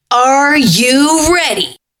Are you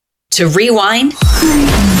ready to rewind?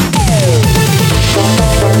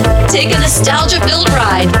 Take a nostalgia-filled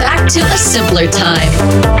ride back to a simpler time.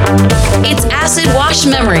 It's Acid Wash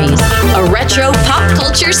Memories, a retro pop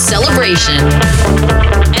culture celebration.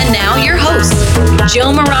 And now your hosts,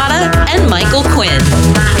 Joe Murata and Michael Quinn.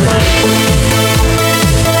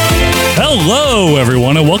 Hello,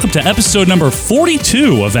 everyone, and welcome to episode number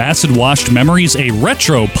 42 of Acid Washed Memories, a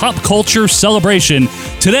retro pop culture celebration.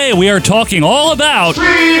 Today, we are talking all about Street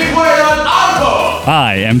Fighter Alpha!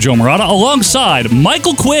 I am Joe Murata, alongside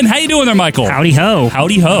Michael Quinn. How you doing there, Michael? Howdy ho.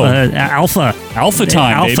 Howdy ho. Alpha. Alpha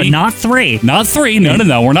time, Alpha, baby. not 3. Not 3.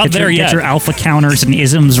 No, we're not there yet. Get your alpha counters and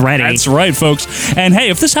isms ready. That's right, folks. And hey,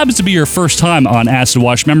 if this happens to be your first time on Acid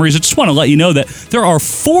Wash Memories, I just want to let you know that there are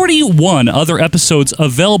 41 other episodes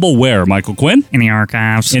available where, Michael Quinn? In the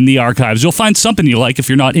archives. In the archives. You'll find something you like if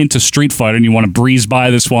you're not into Street Fighter and you want to breeze by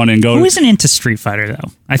this one and go... Who isn't into Street Fighter,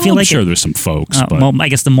 though? I feel I'm sure there's some folks. But well, I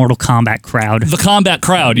guess the Mortal Kombat crowd. The combat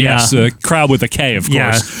crowd, yes. Yeah. The crowd with a K, of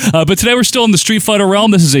Yeah. course. But today we're still in the Street Fighter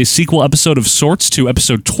realm. This is a sequel episode of sorts to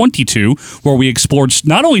episode 22, where we explored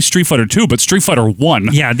not only Street Fighter 2, but Street Fighter 1.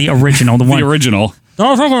 Yeah, the original. The one. The original.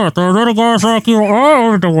 Don't forget, the little guys like you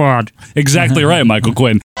all the world. Exactly right, Michael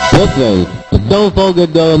Quinn. Listen, but don't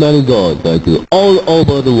forget the many gods like you all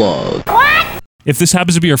over the world. If this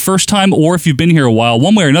happens to be your first time, or if you've been here a while,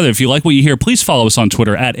 one way or another, if you like what you hear, please follow us on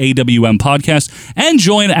Twitter at AWM Podcast and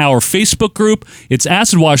join our Facebook group. It's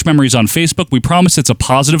Acid Wash Memories on Facebook. We promise it's a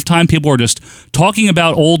positive time. People are just talking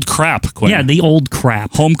about old crap, Quinn. Yeah, the old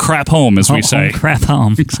crap. Home crap home, as we say. Home crap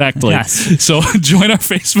home. Exactly. Yes. So join our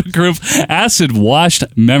Facebook group, Acid Washed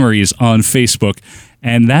Memories on Facebook.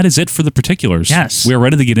 And that is it for the particulars. Yes. We're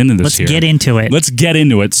ready to get into this here. Let's get into it. Let's get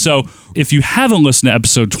into it. So if you haven't listened to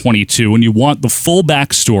episode 22 and you want the full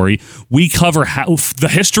backstory, we cover the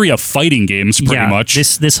history of fighting games pretty much.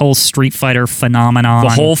 This whole Street Fighter phenomenon. The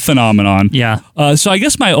whole phenomenon. Yeah. So I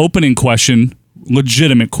guess my opening question,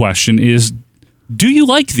 legitimate question, is do you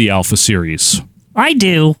like the Alpha series? I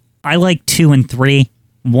do. I like 2 and 3.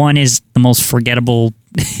 1 is the most forgettable.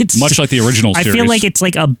 It's much like the original series. I feel like it's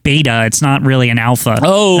like a beta. It's not really an alpha.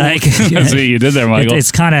 Oh, like, that's what you did there, Michael.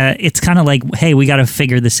 It's kind of like, hey, we got to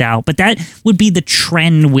figure this out. But that would be the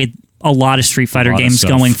trend with a lot of Street Fighter games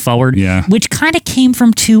going forward. Yeah. Which kind of came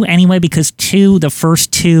from 2 anyway, because 2, the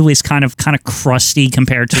first 2 is kind of crusty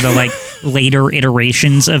compared to the like later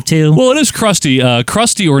iterations of 2. Well, it is crusty.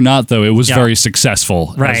 Crusty or not, though, it was very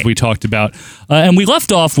successful, as we talked about. And we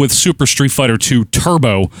left off with Super Street Fighter 2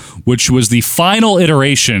 Turbo, which was the final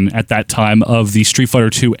iteration at that time of the Street Fighter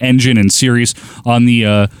 2 engine and series on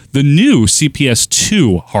the new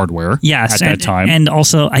CPS2 hardware. Yes, at that time. And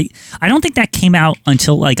also, I don't think that came out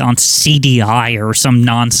until like on CDI or some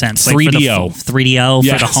nonsense. 3DO. Like 3DO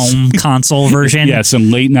for the home console version. Yes,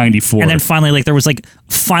 in late 94. And then finally, like, there was like,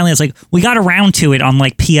 it's like, we got around to it on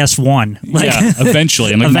like PS1. Like, yeah,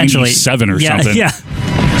 eventually, in like 97 or something. Yeah.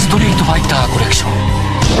 Street Fighter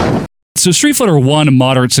Collection. So Street Fighter 1,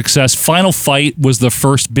 moderate success. Final Fight was the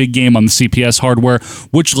first big game on the CPS hardware,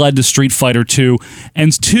 which led to Street Fighter 2.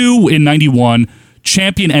 And 2 in 91,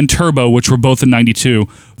 Champion and Turbo, which were both in 92.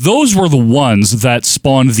 Those were the ones that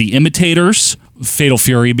spawned the imitators, Fatal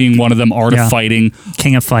Fury being one of them, Art of Fighting.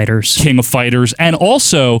 King of Fighters, and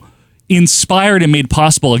also inspired and made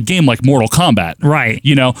possible a game like Mortal Kombat. Right.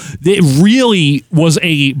 You know, it really was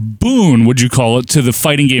a boon, would you call it, to the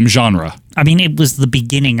fighting game genre. I mean, it was the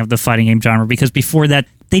beginning of the fighting game genre, because before that,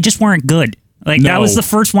 they just weren't good. Like, that was the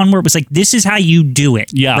first one where it was like, this is how you do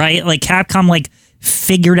it. Yeah. Right? Like, Capcom, like,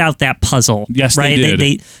 figured out that puzzle. Yes, right? they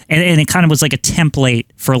did. And it kind of was like a template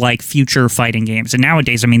for like future fighting games. And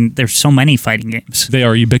nowadays, I mean, there's so many fighting games. They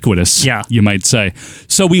are ubiquitous, you might say.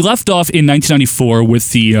 So we left off in 1994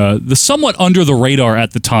 with the somewhat under the radar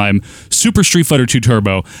at the time Super Street Fighter 2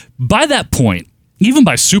 Turbo. By that point, even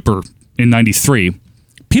by Super in 93,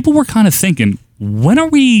 people were kind of thinking, when are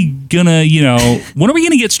we gonna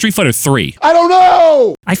get Street Fighter 3? I don't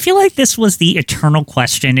know! I feel like this was the eternal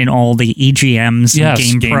question in all the EGMs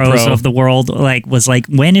and Game Pros of the world. Like, was like,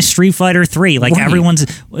 when is Street Fighter 3? Like,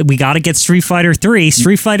 we got to get Street Fighter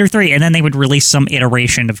 3, and then they would release some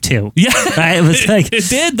iteration of 2. Yeah, right? It was like, it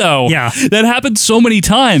did though. Yeah, that happened so many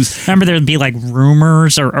times. Remember, there would be like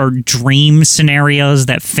rumors or dream scenarios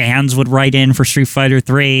that fans would write in for Street Fighter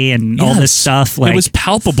 3 and all this stuff. Like, it was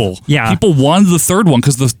palpable. Yeah, people wanted the third one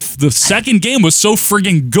because the second game was so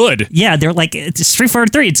friggin' good. Yeah, they're like, it's Street Fighter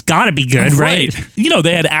 3, it's gotta be good, right? You know,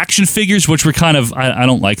 they had action figures, which were kind of, I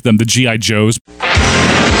don't like them, the G.I. Joes.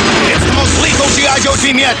 It's the most lethal G.I. Joe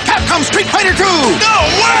team yet, Capcom Street Fighter 2! No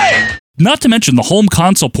way! Not to mention the home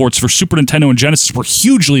console ports for Super Nintendo and Genesis were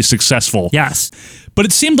hugely successful. Yes. But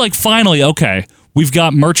it seemed like finally, okay, we've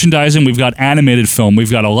got merchandising, we've got animated film,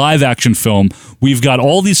 we've got a live action film, we've got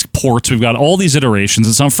all these ports, we've got all these iterations.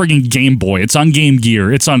 It's on friggin' Game Boy, it's on Game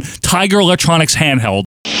Gear, it's on Tiger Electronics handheld.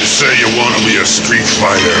 You say you want to be a Street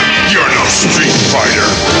Fighter. You're no Street Fighter.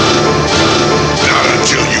 Not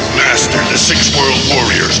until you've mastered the 6 world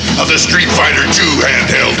warriors of the Street Fighter 2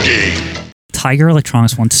 handheld game. Tiger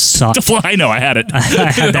Electronics one sucked. I know, I had it. I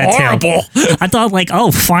had that horrible. Too. I thought like,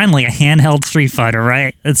 oh, finally a handheld Street Fighter,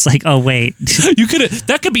 right? It's like, oh wait,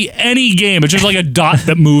 that could be any game. It's just like a dot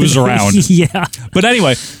that moves around. Yeah. But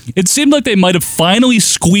anyway, it seemed like they might have finally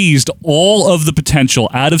squeezed all of the potential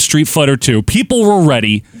out of Street Fighter 2. People were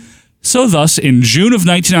ready. So thus, in June of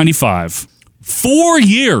 1995, 4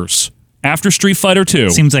 years after Street Fighter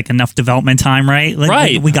 2. Seems like enough development time, right?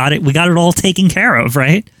 Right. We got it all taken care of,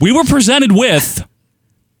 right? We were presented with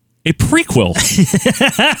a prequel.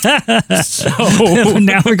 So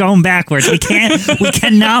now we're going backwards. We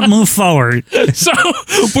cannot move forward. So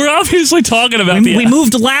we're obviously talking about we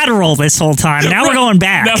moved lateral this whole time. Now we're going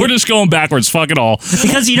back. Now we're just going backwards. Fuck it all.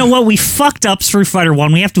 Because you know what? We fucked up Street Fighter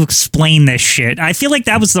 1. We have to explain this shit. I feel like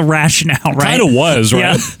that was the rationale, right? Kind of was,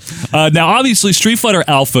 right? Yeah. Now, obviously, Street Fighter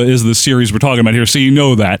Alpha is the series we're talking about here, so you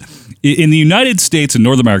know that. In the United States and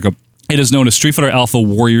North America, it is known as Street Fighter Alpha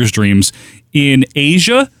Warrior's Dreams. In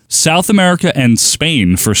Asia, South America, and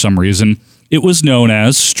Spain, for some reason, it was known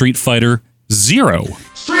as Street Fighter Zero.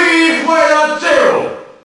 Street Fighter Zero!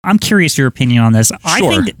 I'm curious your opinion on this. Sure. I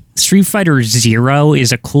think Street Fighter Zero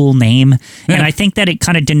is a cool name, and I think that it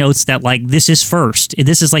kind of denotes that like this is first.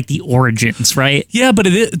 This is like the origins, right? Yeah, but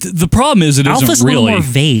the problem is Alpha's isn't really a little more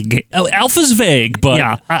vague. Alpha's vague, but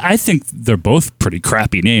yeah. I think they're both pretty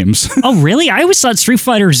crappy names. Oh, really? I always thought Street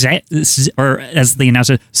Fighter or as the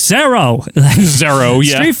announcer, Zero. Zero,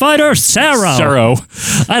 yeah. Street Fighter Zero. Zero.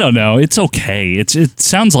 I don't know. It's okay. It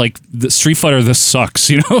sounds like the Street Fighter. This sucks.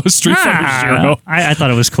 You know, Street Fighter Zero. I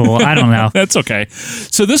thought it was cool. I don't know. That's okay.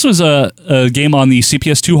 So this was a game on the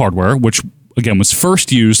CPS2 hardware, which again was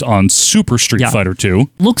first used on Super Street Fighter 2.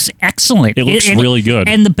 Looks excellent. It looks really good.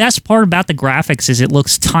 And the best part about the graphics is it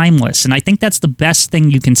looks timeless. And I think that's the best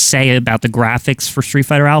thing you can say about the graphics for Street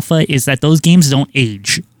Fighter Alpha is that those games don't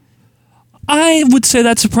age. I would say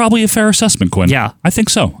that's probably a fair assessment, Quinn. Yeah. I think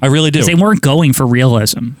so. I really do. They weren't going for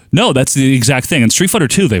realism. No, that's the exact thing. In Street Fighter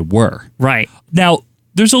 2, they were. Right. Now,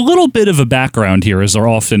 there's a little bit of a background here, as there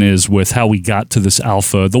often is with how we got to this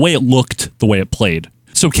alpha, the way it looked, the way it played.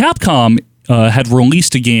 So Capcom had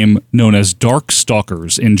released a game known as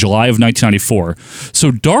Darkstalkers in July of 1994.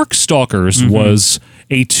 So Darkstalkers was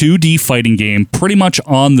a 2D fighting game pretty much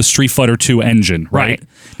on the Street Fighter 2 engine, right?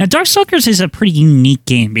 Now, Darkstalkers is a pretty unique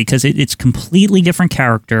game because it's completely different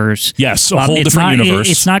characters. Yes, a whole different universe.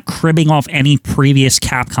 It's not cribbing off any previous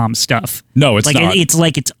Capcom stuff. No, it's not. It's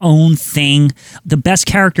like its own thing. The best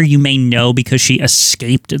character you may know because she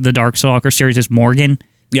escaped the Darkstalkers series is Morgan.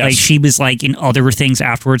 Yes. Like she was like in other things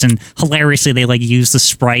afterwards, and hilariously they like used the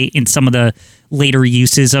sprite in some of the later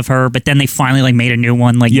uses of her, but then they finally like made a new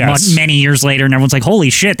one like many years later, and everyone's like, "Holy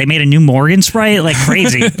shit, they made a new Morgan sprite!" Like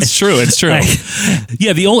crazy. It's true.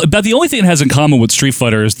 Yeah, the only thing it has in common with Street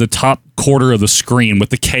Fighter is the top quarter of the screen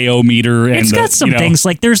with the KO meter. And it's got some things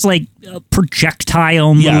like there's like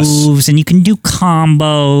projectile moves, and you can do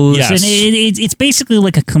combos, and it's basically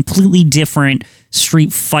like a completely different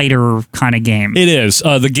Street Fighter kind of game. It is.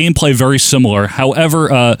 The gameplay very similar.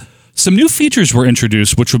 However, some new features were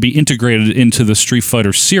introduced which will be integrated into the Street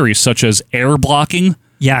Fighter series, such as air blocking.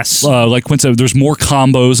 Yes. Like Quinn said, there's more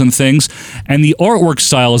combos and things. And the artwork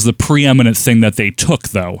style is the preeminent thing that they took,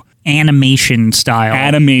 though. Animation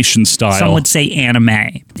style. Some would say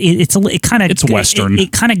anime. It's Western.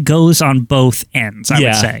 It kind of goes on both ends, I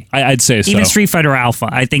would say. I'd say so. Even Street Fighter Alpha,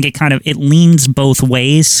 I think it leans both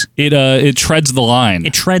ways. It treads the line.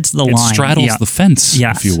 It treads the line. It straddles the fence,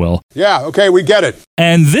 if you will. Yeah, okay, we get it.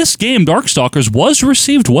 And this game, Darkstalkers, was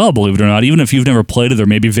received well, believe it or not. Even if you've never played it or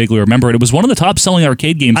maybe vaguely remember it, it was one of the top-selling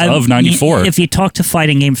arcade games of 94. If you talk to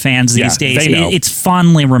fighting game fans these days, it's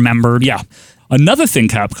fondly remembered. Yeah. Another thing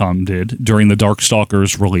Capcom did during the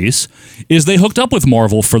Darkstalkers release is they hooked up with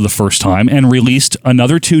Marvel for the first time and released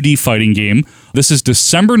another 2D fighting game. This is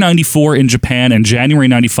December 94 in Japan and January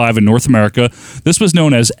 95 in North America. This was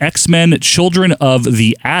known as X-Men Children of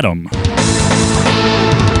the Atom.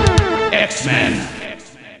 X-Men.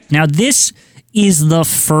 Now, this is the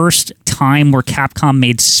first time where Capcom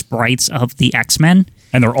made sprites of the X-Men.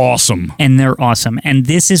 And they're awesome. And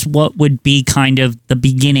this is what would be kind of the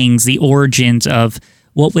beginnings, the origins of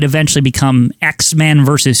what would eventually become X-Men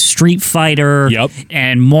versus Street Fighter. Yep.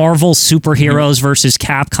 And Marvel superheroes versus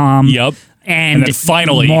Capcom. Yep. And then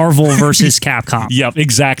finally Marvel versus Capcom. Yep,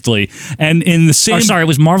 exactly. And in the same... it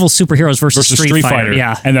was Marvel superheroes versus Street Fighter.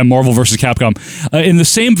 Yeah. And then Marvel versus Capcom. In the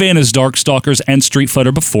same vein as Darkstalkers and Street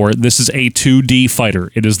Fighter before, this is a 2D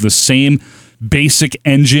fighter. It is the same basic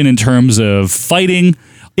engine in terms of fighting.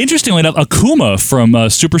 Interestingly enough, Akuma from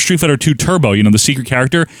Super Street Fighter 2 Turbo, the secret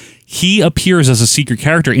character, he appears as a secret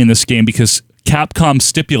character in this game because Capcom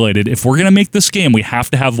stipulated, if we're going to make this game, we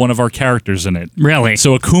have to have one of our characters in it. Really?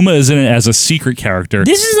 So Akuma is in it as a secret character.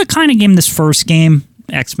 This is the kind of game, this first game,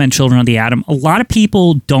 X-Men Children of the Atom, a lot of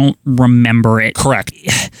people don't remember it. Correct.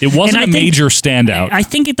 It wasn't a major standout. I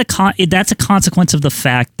think that's a consequence of the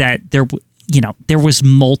fact that there was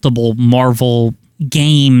multiple Marvel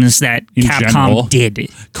games that Capcom did.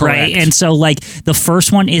 Correct. Right? And so, the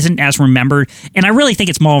first one isn't as remembered. And I really think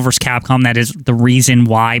it's Marvel vs. Capcom that is the reason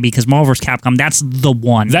why, because Marvel vs. Capcom, that's the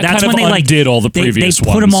one. That's when kind of undid all the previous ones.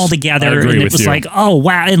 They put them all together, and it was oh,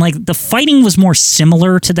 wow. And, the fighting was more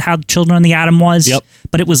similar to how Children of the Atom was. Yep.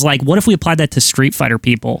 But it was what if we applied that to Street Fighter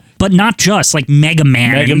people? But not just, Mega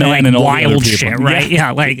Man and all wild shit, right?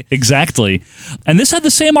 Yeah, exactly. And this had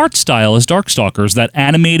the same art style as Darkstalkers, that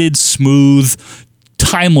animated, smooth,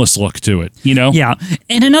 timeless look to it, Yeah.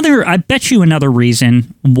 And I bet you another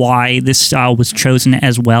reason why this style was chosen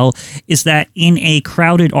as well is that in a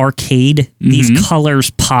crowded arcade, these colors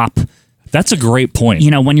pop. That's a great point.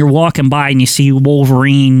 When you're walking by and you see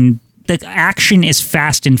Wolverine, the action is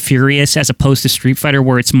fast and furious as opposed to Street Fighter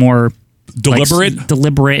where it's more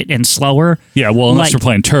deliberate and slower. Yeah, well, unless you're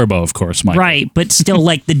playing Turbo, of course, Mike. Right, but still,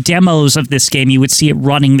 the demos of this game, you would see it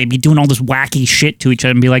running. They'd be doing all this wacky shit to each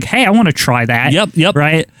other and be like, hey, I want to try that. Yep.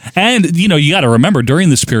 Right? And, you got to remember, during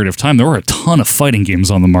this period of time, there were a ton of fighting games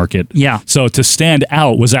on the market. Yeah. So to stand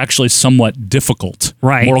out was actually somewhat difficult.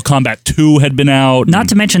 Right. Mortal Kombat 2 had been out. Not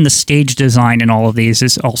to mention the stage design in all of these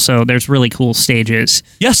is also, there's really cool stages.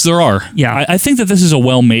 Yes, there are. Yeah. I think that this is a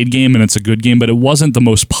well-made game and it's a good game, but it wasn't the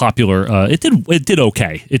most popular. It did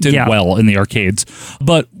okay. It did well in the arcades.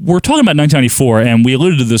 But we're talking about 1994, and we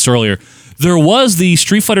alluded to this earlier. There was the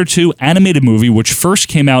Street Fighter II animated movie, which first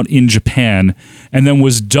came out in Japan and then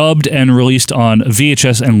was dubbed and released on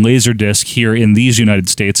VHS and Laserdisc here in these United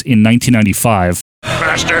States in 1995.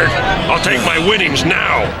 Bastard! I'll take my winnings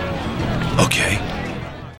now! Okay.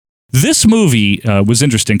 This movie was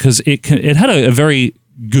interesting because it had a very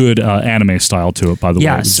good anime style to it, by the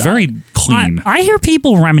way. It's very clean. I hear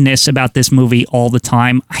people reminisce about this movie all the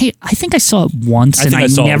time. I think I saw it once and I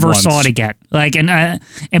never saw it again.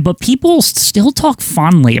 But people still talk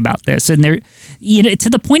fondly about this, and they're to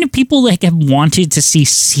the point of people have wanted to see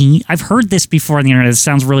scene. I've heard this before on the internet. It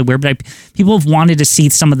sounds really weird, but people have wanted to see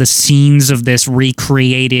some of the scenes of this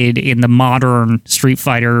recreated in the modern Street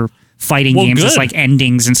Fighter fighting games as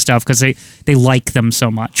endings and stuff because they like them so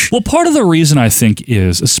much. Well, part of the reason I think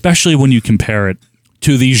is, especially when you compare it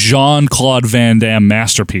to the Jean-Claude Van Damme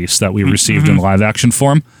masterpiece that we received in live action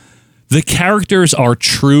form, the characters are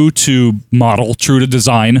true to model, true to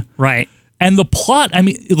design. Right. And the plot,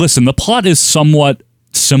 listen, the plot is somewhat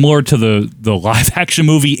similar to the live action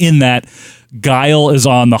movie in that Guile is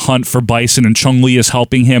on the hunt for Bison and Chun-Li is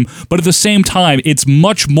helping him, but at the same time, it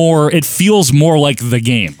feels more like the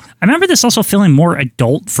game. I remember this also feeling more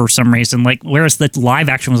adult for some reason, whereas the live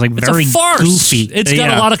action was very goofy. It's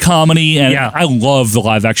got a lot of comedy, and I love the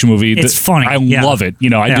live action movie. It's funny. I love it.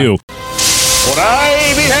 I do. For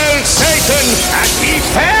I beheld Satan, and he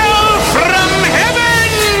fell from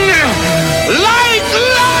heaven like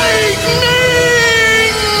lightning!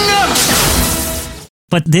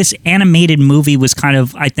 But this animated movie was kind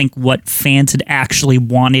of, I think, what fans had actually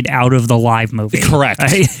wanted out of the live movie. Correct.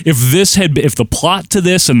 If the plot to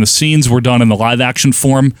this and the scenes were done in the live action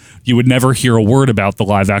form, you would never hear a word about the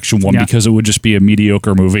live action one because it would just be a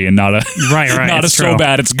mediocre movie and not a not a so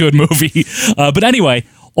bad it's good movie. But anyway,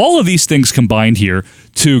 all of these things combined here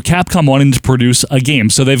to Capcom wanting to produce a game.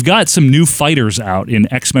 So they've got some new fighters out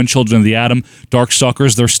in X-Men Children of the Atom,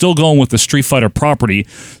 Darkstalkers. They're still going with the Street Fighter property.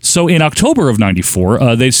 So in October of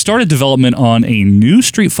 94, they started development on a new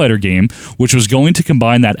Street Fighter game, which was going to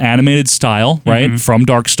combine that animated style, right, from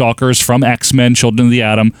Darkstalkers, from X-Men Children of the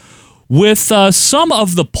Atom, with some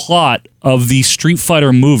of the plot of the Street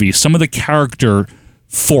Fighter movie, some of the character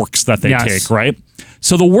forks that they take, right?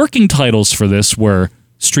 So the working titles for this were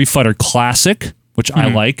Street Fighter Classic, which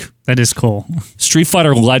I like. That is cool. Street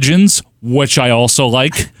Fighter Legends, which I also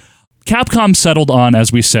like. Capcom settled on,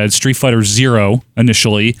 as we said, Street Fighter Zero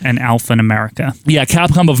initially. And Alpha in America. Yeah,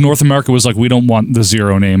 Capcom of North America was like, we don't want the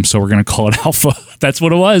Zero name, so we're going to call it Alpha. That's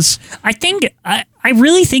what it was. I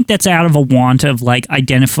really think that's out of a want of like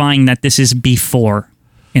identifying that this is before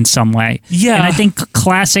in some way. Yeah. And I think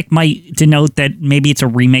Classic might denote that maybe it's a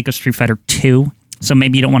remake of Street Fighter 2, so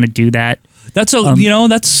maybe you don't want to do that. That's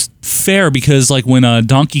that's fair because like when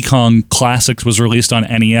Donkey Kong Classics was released on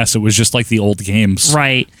NES, it was just like the old games.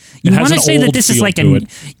 Right. You want to say that this is like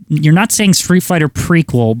you're not saying Street Fighter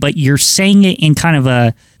prequel, but you're saying it in kind of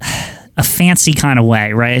a fancy kind of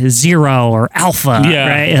way, right? Zero or Alpha, yeah.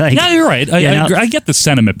 right? Like, no, you're right. I get the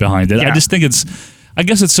sentiment behind it. Yeah. I just think I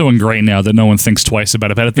guess it's so ingrained now that no one thinks twice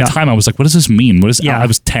about it. But at the time, I was like, what does this mean? I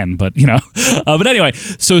was 10, but but anyway,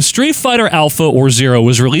 so Street Fighter Alpha or Zero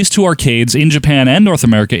was released to arcades in Japan and North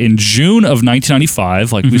America in June of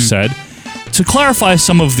 1995, like we said. To clarify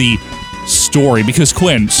some of the story, because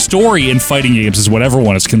Quinn, story in fighting games is what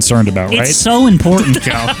everyone is concerned about, right? It's so important,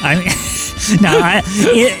 Joe.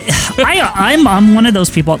 I'm one of those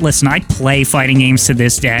people. Listen, I play fighting games to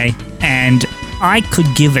this day, and I could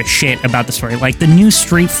give a shit about the story. Like the new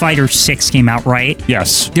Street Fighter 6 came out, right?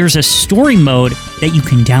 Yes. There's a story mode that you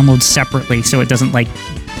can download separately, so it doesn't like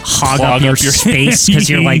hog up your space. Because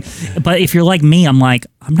you're like, but if you're like me, I'm like,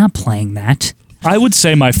 I'm not playing that. I would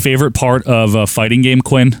say my favorite part of a fighting game,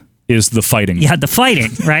 Quinn, is the fighting. Yeah, the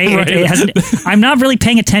fighting, right? I'm not really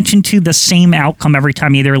paying attention to the same outcome every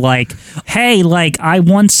time either. Like, hey, like I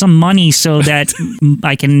want some money so that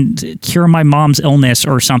I can cure my mom's illness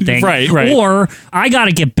or something. Right. Or I got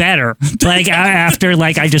to get better. Like after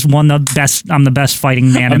like I just won I'm the best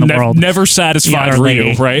fighting man in the world. Never satisfied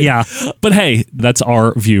Ryu, right? Yeah. But hey, that's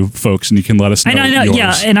our view, folks, and you can let us know. And I know, yours.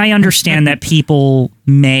 yeah, and I understand that people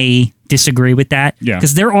may disagree with that. Yeah.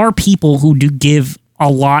 Because there are people who do give a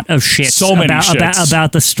lot of shits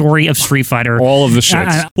about the story of Street Fighter. All of the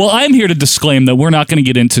shits. Well, I'm here to disclaim that we're not going to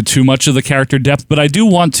get into too much of the character depth, but I do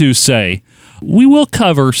want to say we will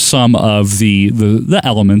cover some of the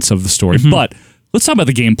elements of the story. But let's talk about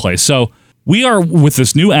the gameplay. So we are with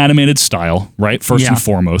this new animated style, right? First and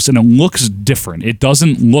foremost, and it looks different. It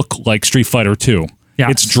doesn't look like Street Fighter 2. Yeah.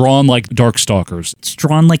 It's drawn like Darkstalkers. It's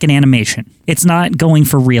drawn like an animation. It's not going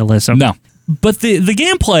for realism. No. But the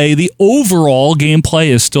gameplay, the overall gameplay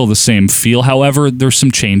is still the same feel. However, there's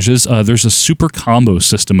some changes. There's a super combo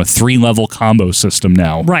system, a 3-level combo system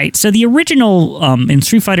now. Right. So the original in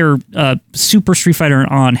Street Fighter, Super Street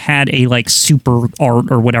Fighter on had a like super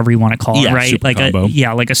art or whatever you want to call it, right? Super like combo.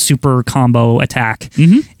 like a super combo attack.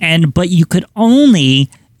 Mm-hmm. But you could only.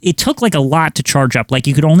 It took like a lot to charge up. Like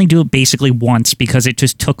you could only do it basically once because it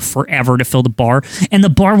just took forever to fill the bar. And the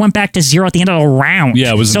bar went back to 0 at the end of the round. Yeah,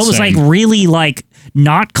 it was insane. So it was like really like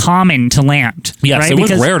not common to land. Yes, right? It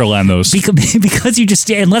was rare to land those. Because you just,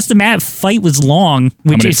 unless the fight was long,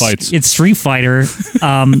 which is fights? It's Street Fighter,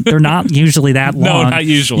 they're not usually that long. No, not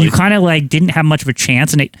usually. You kind of like didn't have much of a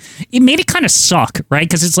chance, and it made it kind of suck, right?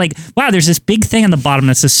 Because it's like, wow, there's this big thing on the bottom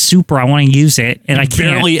that says super, I want to use it, and I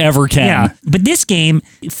can't. Barely ever can. Yeah, but this game,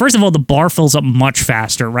 first of all, the bar fills up much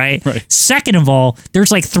faster, right? Second of all,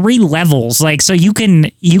 there's like 3 levels, like so you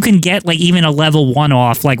can get like even a level 1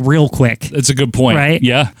 off like real quick. It's a good point. Right?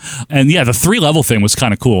 Yeah. And yeah, the 3-level thing was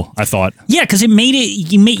kind of cool, I thought. Yeah, because it made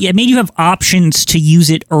you have options to use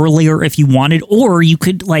it earlier if you wanted, or you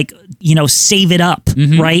could like, save it up,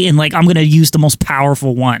 right? And like, I'm going to use the most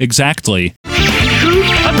powerful one. Exactly.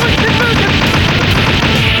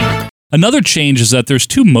 Another change is that there's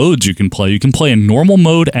 2 modes you can play. You can play in normal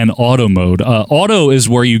mode and auto mode. Auto is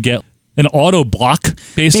where you get an auto block,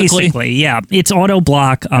 basically. Basically, yeah. It's auto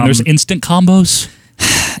block. And there's instant combos.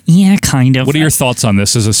 Yeah, kind of. What are your thoughts on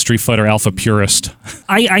this as a Street Fighter Alpha purist?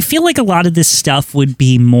 I feel like a lot of this stuff would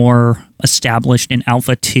be more established in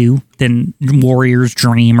Alpha 2 than Warrior's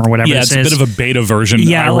Dream or whatever it's a bit of a beta version,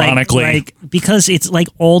 ironically. Like, because it's like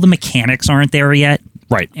all the mechanics aren't there yet.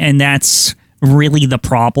 Right. And that's really the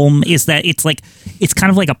problem, is that it's kind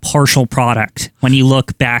of like a partial product when you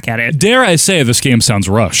look back at it. Dare I say this game sounds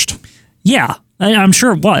rushed? Yeah, I'm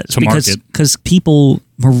sure it was because people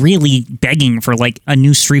were really begging for like a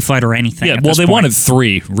new Street Fighter or anything. Yeah, well, they wanted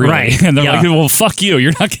 3, really. Right. And they're like, well, fuck you.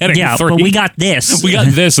 You're not getting 3. Yeah, but we got this. We got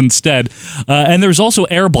this instead. And there's also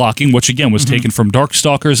air blocking, which again was taken from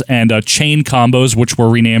Darkstalkers, and chain combos, which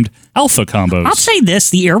were renamed Alpha combos. I'll say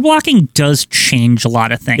this, the air blocking does change a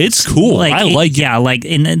lot of things. It's cool. I like it. Yeah, like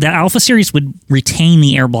in the Alpha series would retain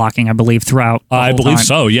the air blocking, I believe, throughout the I believe time.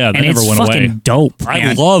 so, yeah. That never went away. It's fucking dope, man.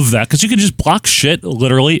 I love that, because you can just block shit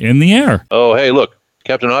literally in the air. Oh, hey, look.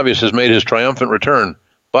 Captain Obvious has made his triumphant return.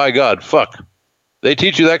 By God, fuck. They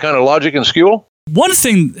teach you that kind of logic in school? One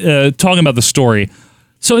thing, talking about the story,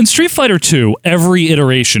 So in Street Fighter 2, every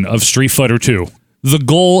iteration of Street Fighter 2, the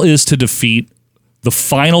goal is to defeat the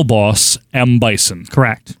final boss, M. Bison.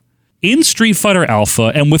 Correct. In Street Fighter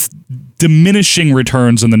Alpha, and with diminishing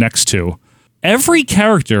returns in the next two, every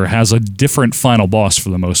character has a different final boss for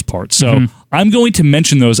the most part. So I'm going to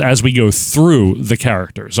mention those as we go through the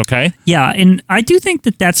characters, okay? Yeah, and I do think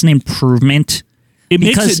that that's an improvement. It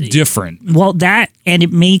makes it different. Well, that, and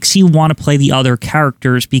it makes you want to play the other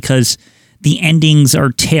characters because the endings are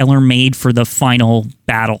tailor-made for the final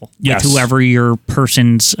battle with whoever your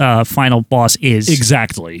person's final boss is.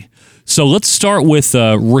 Exactly. So let's start with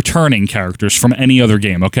returning characters from any other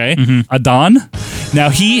game, okay? Adon. Now,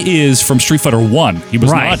 he is from Street Fighter 1. He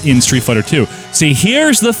was not in Street Fighter 2. See,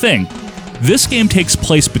 here's the thing. This game takes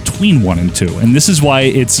place between 1 and 2, and this is why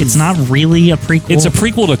it's not really a prequel. It's a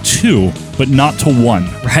prequel to 2, but not to 1.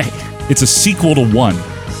 Right. It's a sequel to 1.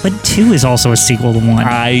 But 2 is also a sequel to 1.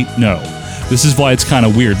 I know. This is why it's kind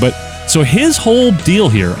of weird. But so his whole deal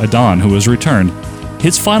here, Adon, who has returned,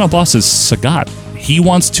 his final boss is Sagat. He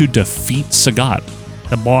wants to defeat Sagat.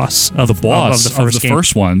 The boss of the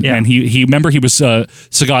first one. Yeah. And he remember he was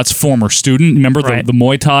Sagat's former student. Remember the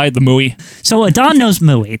Muay Thai, the Mui? So Adon knows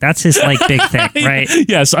Mui. That's his big thing, right?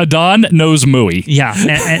 Yes, Adon knows Mui. Yeah,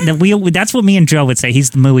 and that's what me and Joe would say. He's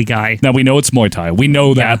the Mui guy. Now we know it's Muay Thai. We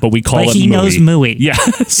know that, but we call it Mui. He knows Mui.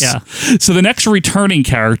 Yes. Yeah. So the next returning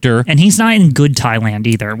character, and he's not in good Thailand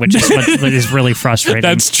either, which is what is really frustrating.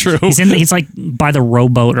 That's true. He's like by the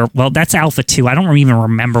rowboat, that's Alpha 2. I don't even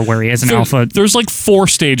remember where he is in Alpha. There's like 4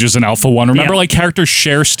 stages in Alpha 1. Remember, like characters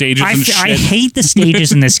share stages and shit. I hate the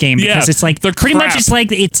stages in this game because it's like they're pretty much it's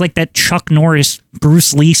like that Chuck Norris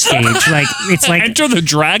Bruce Lee stage. Like it's like Enter the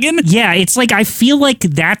Dragon. Yeah, it's like I feel like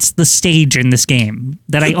that's the stage in this game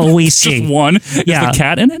that I always see. Just one. Is the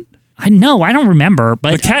cat in it? I know. I don't remember,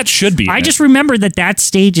 but the cat should be. I just remember that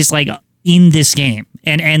stage is like in this game,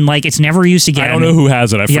 and like it's never used again. I don't know who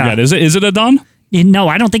has it. I forget. Is it Adon? No,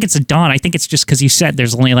 I don't think it's Adon. I think it's just because you said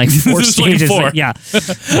there's only like 4 stages. Like 4. Yeah.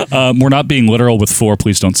 We're not being literal with 4.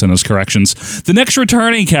 Please don't send us corrections. The next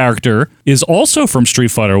returning character is also from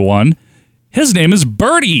Street Fighter 1. His name is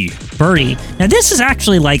Birdie. Birdie. Now, this is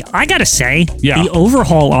actually I gotta say, the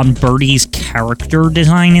overhaul on Birdie's character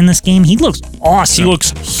design in this game, he looks awesome. He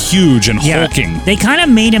looks huge and hulking. They kind of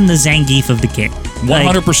made him the Zangief of the game.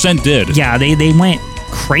 100% did. Yeah, they went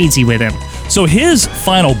crazy with him. So his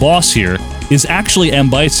final boss here is actually M.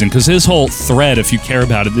 Bison, because his whole thread, if you care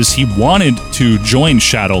about it, is he wanted to join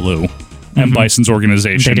Shadow Lu, M. Bison's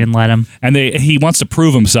organization. They didn't let him. And he wants to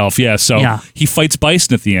prove himself, so he fights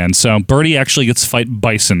Bison at the end. So Birdie actually gets to fight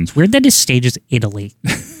Bison. It's weird that his stage is Italy.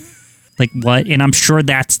 Like what? And I'm sure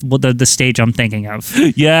that's the stage I'm thinking of.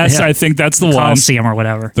 Yes, I think that's the one. Coliseum or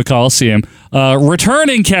whatever. The Coliseum.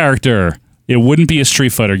 Returning character. It wouldn't be a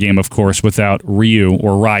Street Fighter game, of course, without Ryu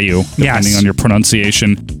or Ryu, depending on your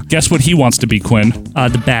pronunciation. Guess what he wants to be, Quinn?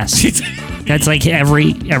 The best. That's like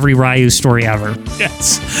every Ryu story ever.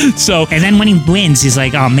 Yes. So, and then when he wins, he's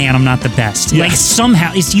like, "Oh man, I'm not the best." Yeah. Like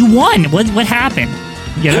somehow, you won. What happened?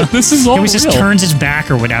 You know, this is all. He just turns his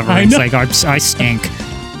back or whatever. It's like, I stink.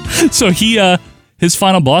 So his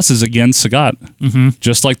final boss is again Sagat,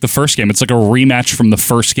 just like the first game. It's like a rematch from the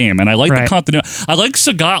first game, and I like the continuity. I like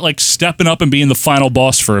Sagat stepping up and being the final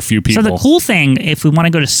boss for a few people. So the cool thing, if we want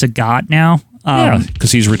to go to Sagat now,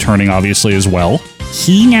 because he's returning obviously as well.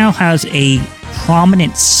 He now has a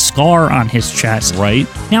prominent scar on his chest. Right.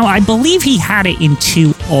 Now I believe he had it in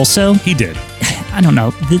 2 also. He did. I don't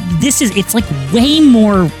know. It's like way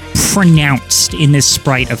more pronounced in this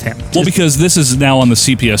sprite of him. Well, because this is now on the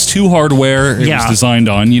CPS2 hardware. It was designed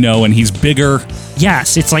on, and he's bigger.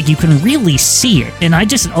 Yes, it's like you can really see it. And I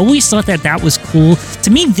just always thought that was cool.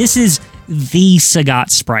 To me, this is the Sagat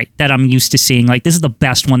sprite that I'm used to seeing. Like, this is the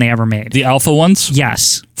best one they ever made. The alpha ones?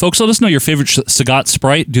 Yes. Folks, let us know your favorite Sagat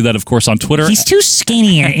sprite. Do that, of course, on Twitter. He's too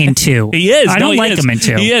skinny in 2. He is. I don't like him in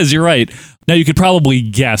 2. He is, you're right. Now, you could probably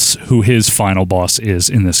guess who his final boss is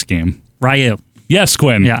in this game. Ryu. Yes,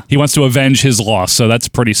 Quinn. Yeah. He wants to avenge his loss, so that's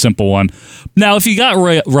a pretty simple one. Now, if you got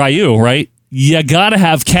Ryu, right, you got to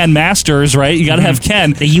have Ken Masters, right? You got to have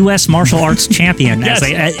Ken. The U.S. martial arts champion, yes.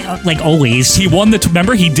 like always. He won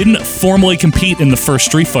remember, he didn't formally compete in the first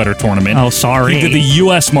Street Fighter tournament. Oh, sorry. He did the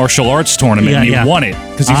U.S. martial arts tournament, and he won it,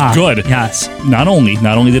 because he's good. Yes. Not only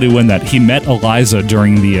did he win that, he met Eliza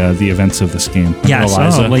during the events of this game. Yes.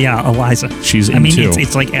 Eliza. Eliza. She's in I mean, 2.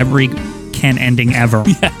 it's like every Ken ending ever.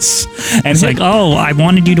 Yes. And it's like, oh, I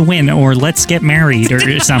wanted you to win, or let's get married,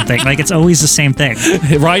 or something. Like, it's always the same thing.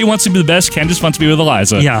 Ryu wants to be the best. Ken just wants to be with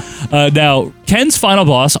Eliza. Yeah. Now, Ken's final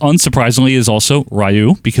boss, unsurprisingly, is also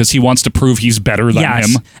Ryu, because he wants to prove he's better than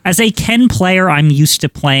him. As a Ken player, I'm used to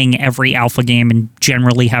playing every alpha game and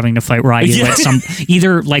generally having to fight Ryu at some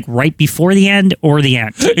either like right before the end or the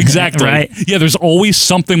end. Exactly. Right? Yeah, there's always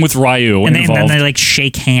something with Ryu and involved. then they like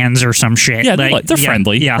shake hands or some shit. Yeah, they're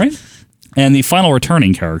friendly. Yeah. Right? And the final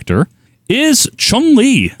returning character is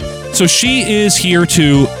Chun-Li. So she is here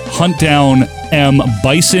to hunt down M.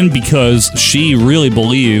 Bison because she really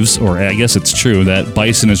believes, or I guess it's true, that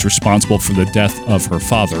Bison is responsible for the death of her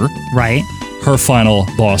father. Right. Her final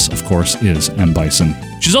boss, of course, is M. Bison.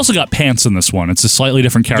 She's also got pants in this one. It's a slightly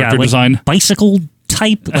different character design. Bicycle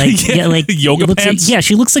type, like like yoga pants. Like,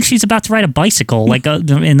 she looks like she's about to ride a bicycle, like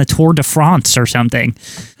in the Tour de France or something.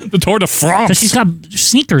 The Tour de France. Because she's got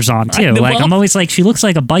sneakers on too. I'm always like, she looks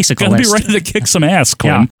like a bicyclist. Gotta be ready to kick some ass,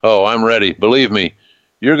 Quinn. Yeah. Oh, I'm ready. Believe me,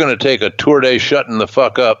 you're going to take a tour day shutting the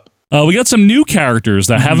fuck up. We got some new characters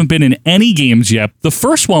that haven't been in any games yet. The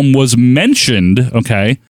first one was mentioned,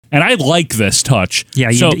 okay? And I like this touch. Yeah,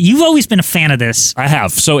 you've always been a fan of this. I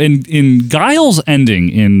have. So in Guile's ending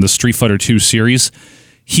in the Street Fighter II series,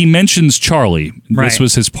 he mentions Charlie. Right. This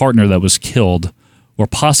was his partner that was killed, or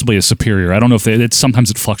possibly a superior. I don't know if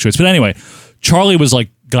sometimes it fluctuates. But anyway, Charlie was like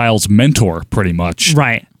Guile's mentor, pretty much.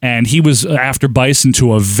 Right. And he was after Bison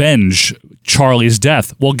to avenge Charlie's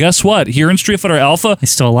death. Well, guess what? Here in Street Fighter Alpha, he's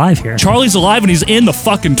still alive here. Charlie's alive and he's in the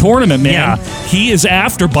fucking tournament, man. Yeah. He is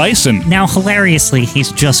after Bison. Now, hilariously,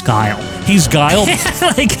 he's just Guile. He's Guile.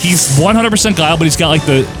 Like, he's 100% Guile, but he's got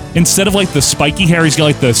like instead of like the spiky hair, he's got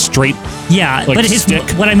like the straight. Yeah, like,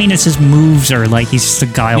 but what I mean is his moves are like he's just a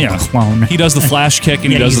Guile clone. He does the flash kick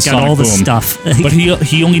and he does the sonic all boom. The stuff. But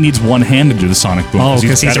he only needs one hand to do the sonic boom. Oh,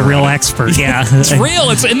 because he's a real expert. Yeah, it's real.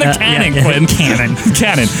 It's in the canon, Quinn.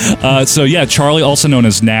 Canon. So yeah, Charlie, also known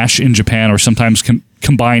as Nash in Japan, or sometimes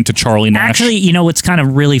combined to Charlie Nash. Actually, what's kind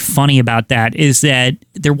of really funny about that is that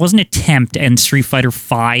there was an attempt in Street Fighter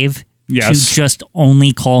V to just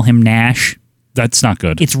only call him Nash. That's not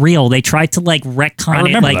good. It's real. They tried to like retcon it. I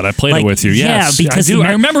remember that. I played it with you. Yes. Yeah, because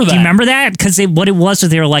I remember that. Do you remember that? Because what it was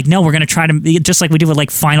they were like, no, we're going to try to, just like we do with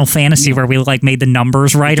like Final Fantasy, where we like made the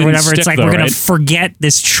numbers right or whatever. It's like we're going to forget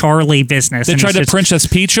this Charlie business. They tried to Princess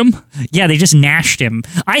Peach him. Yeah, they just nashed him.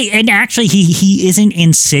 And actually, he isn't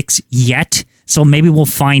in 6 yet. So maybe we'll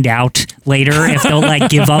find out later if they'll like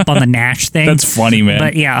give up on the Nash thing. That's funny, man.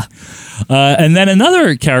 But yeah. And then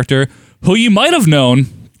another character who you might have known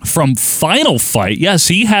from Final Fight. Yes,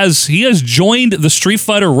 he has joined the Street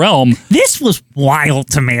Fighter realm. This was wild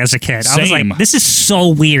to me as a kid. Same. I was like, this is so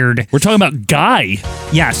weird. We're talking about Guy.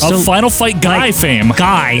 Yeah, so of Final Fight Guy fame.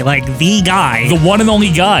 Guy, like the guy. The one and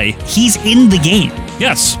only Guy. He's in the game.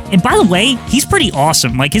 Yes. And by the way, he's pretty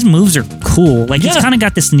awesome. Like, his moves are cool. Like, he's kind of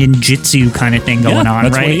got this ninjutsu kind of thing going on,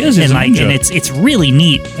 that's right? What he is. And it's really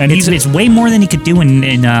neat. And it's way more than he could do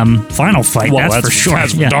in Final Fight. Well, that's for sure.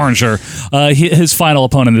 That's darn sure. His final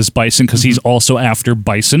opponent is Bison, because he's also after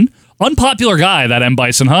Bison. Unpopular guy, that M.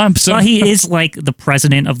 Bison, huh? Well, he is like the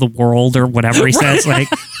president of the world or whatever he says. Like,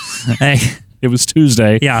 hey. It was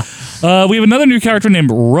Tuesday. Yeah. We have another new character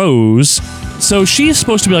named Rose. So she's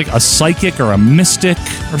supposed to be like a psychic or a mystic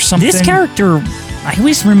or something. This character, I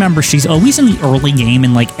always remember she's always in the early game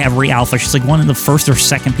in like every alpha. She's like one of the first or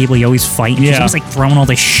second people you always fight. And she's always like throwing all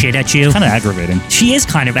this shit at you. Kind of aggravating. She is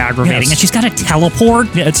kind of aggravating. And she's got a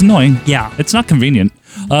teleport. Yeah, it's annoying. Yeah. It's not convenient.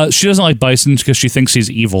 She doesn't like Bison because she thinks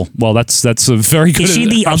he's evil. Well, that's a very good. Is she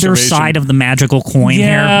the other side of the magical coin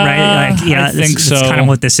here? Right? Like, I think so. That's kind of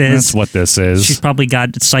what this is. That's what this is. She's probably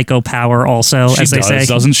got psycho power also, as they say.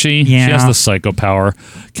 Doesn't she? Yeah. She has the psycho power.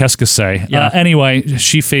 Qu'est-ce que c'est? Yeah. Anyway,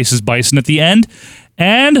 she faces Bison at the end,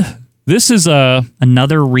 and this is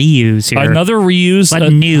another reuse here. Another reuse,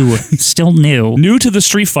 but new, still new to the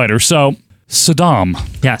Street Fighter. So. Saddam.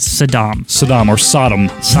 Yes, Saddam. Saddam or Sodom.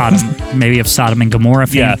 Sodom. Maybe of Sodom and Gomorrah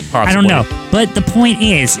fame. Yeah, possibly. I don't know. But the point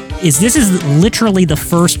is this is literally the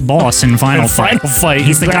first boss in Final Fight.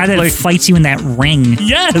 He's the guy that fights you in that ring.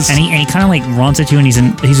 Yes. And he kind of like runs at you and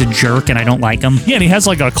he's a jerk and I don't like him. Yeah, and he has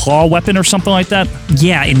like a claw weapon or something like that.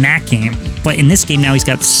 Yeah, in that game. But in this game now he's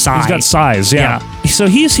got size. He's got size, yeah. So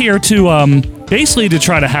he's here to basically to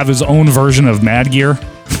try to have his own version of Mad Gear.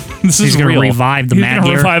 He's going to revive the Mad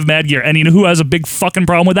Gear. Revive Mad Gear. And you know who has a big fucking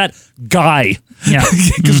problem with that? Guy. Yeah.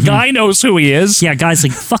 Because Guy knows who he is. Yeah, Guy's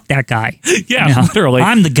like, fuck that guy. Yeah, literally.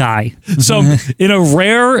 I'm the guy. So in a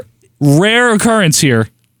rare occurrence here,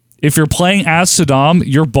 if you're playing as Saddam,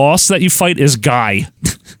 your boss that you fight is Guy.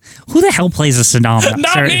 who the hell plays a Saddam?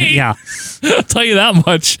 Not me! Yeah. I'll tell you that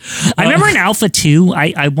much. I remember in Alpha 2,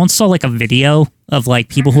 I once saw like a video of like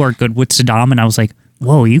people who are good with Saddam, and I was like,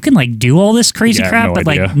 whoa, you can like do all this crazy crap, no but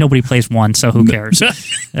idea. like nobody plays one, so who cares?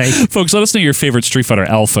 Like, Folks, let us know your favorite Street Fighter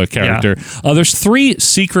Alpha character. Yeah. There's 3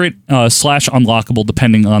 secret / unlockable,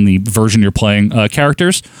 depending on the version you're playing,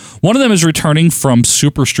 characters. One of them is returning from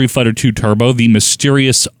Super Street Fighter 2 Turbo, the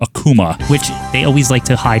mysterious Akuma. which they always like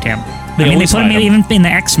to hide him. They always put him hide him. even in the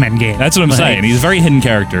X-Men game. That's what I'm saying. He's a very hidden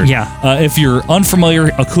character. Yeah. If you're unfamiliar,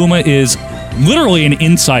 Akuma is literally an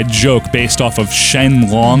inside joke based off of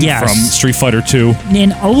Shen Long Yes. from Street Fighter 2.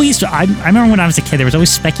 And always, I remember when I was a kid, there was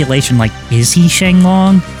always speculation like, is he Shang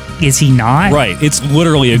Long? Is he not? Right. It's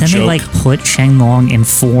literally a Then joke. they like put Shang Long in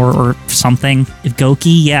 4 or something.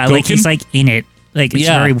 Goki, yeah, like Goken? he's like in it. Like it's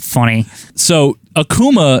Yeah. very funny. So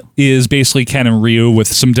Akuma is basically Ken and Ryu with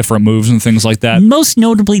some different moves and things like that. Most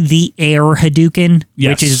notably, the air Hadouken, Yes.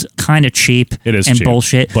 which is kind of cheap It is and cheap,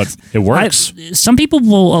 bullshit. but it works. Some people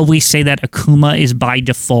will always say that Akuma is by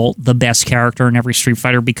default the best character in every Street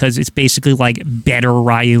Fighter because it's basically like better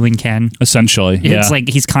Ryu and Ken. Essentially, yeah. It's like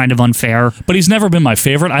he's kind of unfair. But he's never been my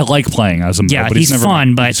favorite. I like playing as him. Yeah, though, but he's never,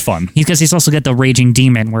 fun, but he's fun. because he's also got the Raging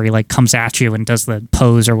Demon where he like comes at you and does the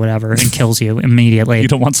pose or whatever and kills you immediately. You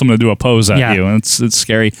don't want someone to do a pose at Yeah. you, and it's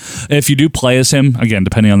scary. If you do play as him, again,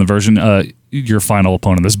 depending on the version, your final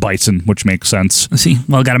opponent is Bison, which makes sense. See,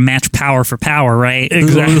 well, got to match power for power, right?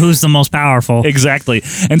 Exactly. Who's the most powerful? Exactly.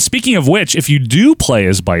 And speaking of which, if you do play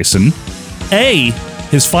as Bison,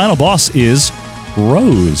 his final boss is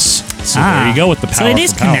Rose. So there you go with the power. So it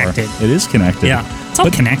is for power. connected. It is connected. Yeah, it's all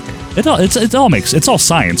connected. It's all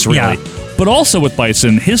science, really. Yeah. But also with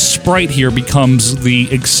Bison, his sprite here becomes the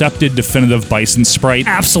accepted definitive Bison sprite.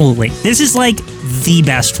 Absolutely. This is like the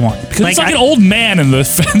best one. Because it's like an old man in the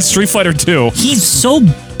Street Fighter 2. He's so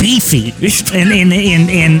beefy in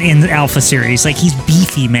the Alpha series. Like he's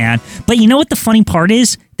beefy, man. But you know what the funny part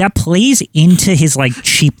is? That plays into his like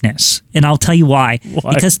cheapness. And I'll tell you why.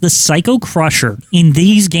 Why? Because the Psycho Crusher in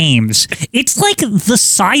these games, it's like the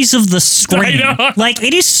size of the screen. I know. Like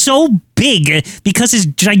it is so big because his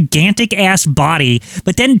gigantic ass body.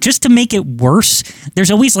 But then just to make it worse, there's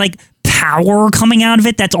always like power coming out of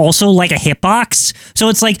it that's also like a hitbox. So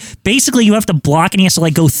it's like basically you have to block and he has to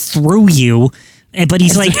like go through you. But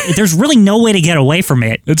he's like, there's really no way to get away from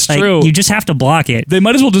it. It's like, true. You just have to block it. They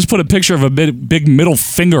might as well just put a picture of a big middle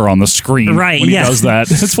finger on the screen Right, when he yeah. does that.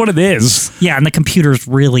 That's what it is. Yeah, and the computer's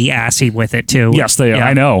really assy with it too. Yes, they are. Yeah.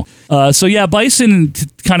 I know. So yeah, Bison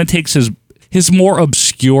kind of takes his more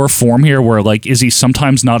obscure form here where like, is he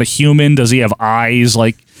sometimes not a human? Does he have eyes?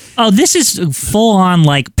 Like, Oh, this is full on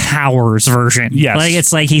like Powers version. Yes. Like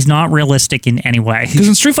it's like he's not realistic in any way. because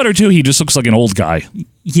in Street Fighter 2, he just looks like an old guy.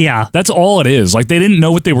 Yeah. That's all it is. Like, they didn't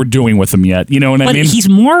know what they were doing with him yet. You know what I But mean? he's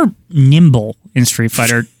more nimble in Street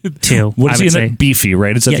Fighter 2. What I is he would in say. that? Beefy,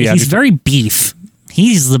 right? Is that the Yeah, he's adjective? very beef.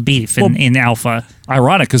 He's the beef in Alpha.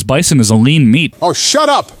 Ironic, because Bison is a lean meat. Oh, shut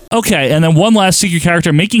up! Okay, and then one last secret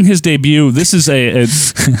character making his debut. This is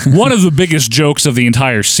one of the biggest jokes of the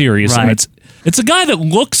entire series, and Right. it's a guy that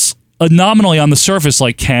looks nominally on the surface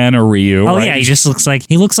like Ken or Ryu. Oh right? yeah,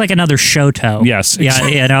 he looks like another Shoto. Yes, Yeah,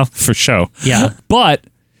 exactly. you know. for show. Yeah. But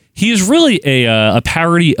he is really a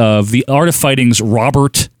parody of the Art of Fighting's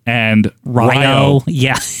Robert and Ryo.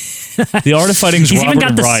 Yeah. The Art of Fighting's He's Robert even got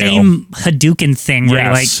and the Ryo. same Hadouken thing where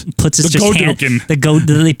Yes. he like puts his The just hand,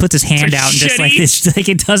 Godouken. he puts his hand like out and just like shitty. this, like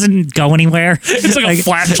it doesn't go anywhere. It's like a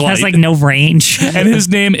flashlight. It has like no range. And his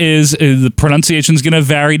name is, the pronunciation's going to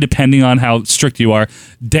vary depending on how strict you are,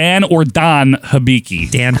 Dan or Don Hibiki.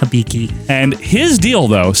 Dan Hibiki. And his deal,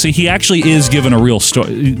 though, see, he actually is given a real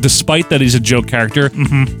story. Despite that he's a joke character,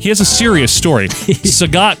 he has a serious story.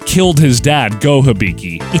 Sagat killed his dad, Go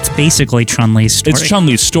Hibiki. It's basically Chun-Li's story. It's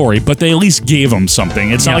Chun-Li's story, but they at least gave him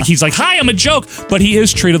something. It's Yeah. not like he's like, hi, I'm a joke, but he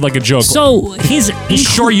is treated like a joke. So his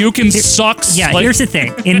Shoryuken sucks. Yeah, Like- here's the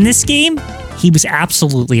thing. In this game, he was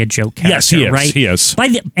absolutely a joke character, Yes, he is. right? He is. By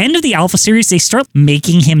the end of the Alpha series, they start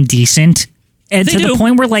making him decent. And They to do. the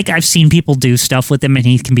point where like I've seen people do stuff with him and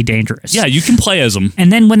he can be dangerous. Yeah, you can play as him.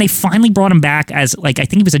 And then when they finally brought him back as like I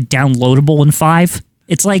think he was a downloadable in 5,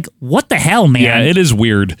 it's like what the hell, man? Yeah, it is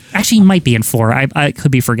weird. Actually, he might be in 4. I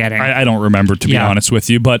could be forgetting. I don't remember, to be Yeah. honest with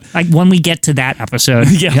you, but Like when we get to that episode.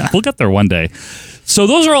 yeah, we'll get there one day. So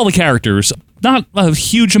those are all the characters. Not a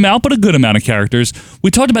huge amount, but a good amount of characters. We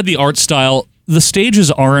talked about the art style. The stages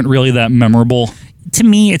aren't really that memorable. To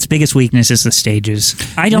me, its biggest weakness is the stages.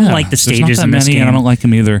 I don't Yeah, like the there's not stages that in this many, game. and I don't like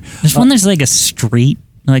them either. There's one that's like a street,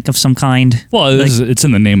 like of some kind. Well, it's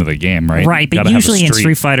in the name of the game, right? Right, but Gotta have a usually in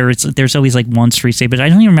Street Fighter, there's always like one street stage, but I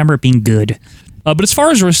don't even remember it being good. But as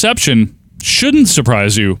far as reception, shouldn't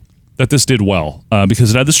surprise you. that this did well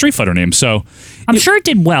because it had the Street Fighter name. So I'm sure it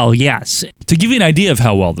did well, yes. To give you an idea of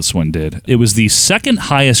how well this one did, it was the second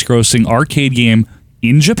highest grossing arcade game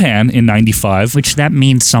in Japan in 95. Which that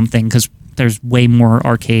means something because there's way more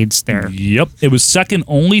arcades there. Yep. It was second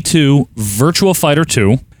only to Virtua Fighter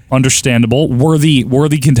 2. Understandable. Worthy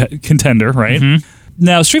contender, right? Mm-hmm.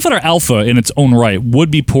 Now, Street Fighter Alpha in its own right would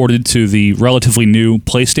be ported to the relatively new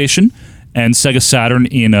PlayStation and Sega Saturn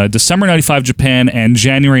in December 95 Japan and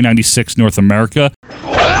January 96 North America.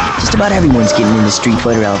 Just about everyone's getting into Street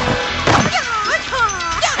Fighter Alpha.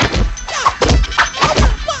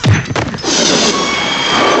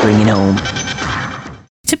 Bring it home.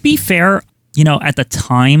 To be fair, at the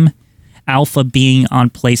time, Alpha being on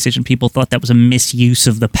PlayStation, people thought that was a misuse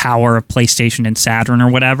of the power of PlayStation and Saturn or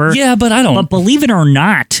whatever. Yeah, but I don't. But believe it or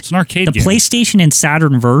not, it's an arcade game. The PlayStation and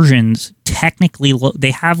Saturn versions technically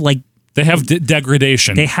they have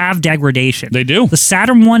degradation. They have degradation. They do. The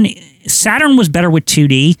Saturn was better with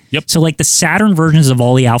 2D. Yep. So the Saturn versions of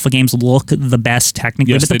all the Alpha games look the best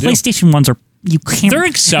technically, yes, but the PlayStation ones are. You can't. They're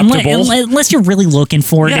acceptable unless you're really looking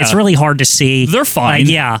for it. Yeah. It's really hard to see. They're fine.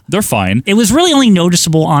 They're fine. It was really only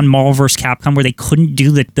noticeable on Marvel vs. Capcom where they couldn't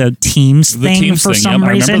do the teams thing for some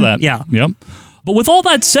reason. I remember that. Yeah. Yep. But with all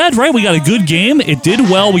that said, right, we got a good game. It did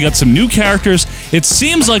well. We got some new characters. It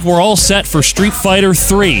seems like we're all set for Street Fighter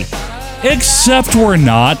 3. Except we're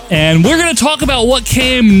not, and we're going to talk about what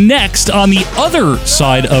came next on the other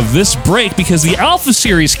side of this break because the Alpha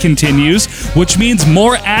series continues, which means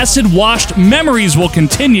more acid-washed memories will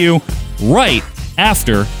continue right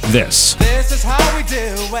after this. This is how we do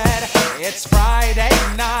it. It's Friday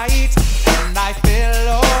night, and I feel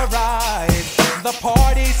alright. The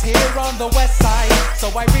party's here on the west side, so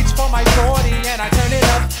I reach for my 40 and I turn it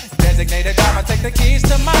up. Designated driver, take the keys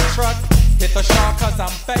to my truck. Hit the shawl cause I'm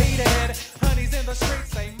faded. Honey's in the streets,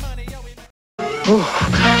 say money.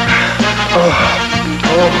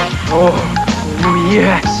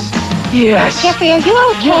 Yes. Jeffrey, are you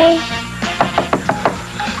okay?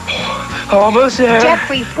 Almost there.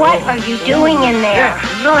 Jeffrey, what are you doing in there? Yeah,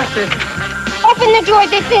 nothing. Open the door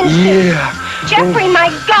this instant. Yeah. Jeffrey, my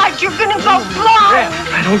God, you're gonna go blind.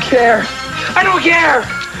 I don't care. I don't care.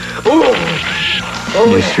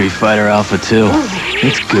 New Street Fighter Alpha 2.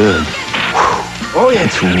 It's good. Oh, yeah.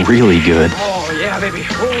 It's really good. Oh, yeah, baby.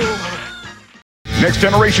 Next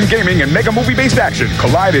generation gaming and mega movie-based action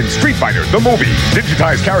collide in Street Fighter, the movie.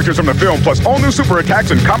 Digitized characters from the film plus all new super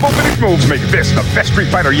attacks and combo finish moves make this the best Street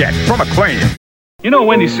Fighter yet, from Acclaim. You know,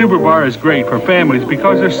 Wendy's Super Bar is great for families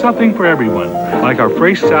because there's something for everyone. Like our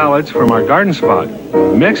fresh salads from our garden spot,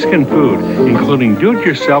 Mexican food, including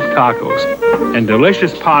do-it-yourself tacos, and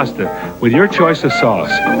delicious pasta with your choice of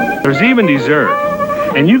sauce. There's even dessert.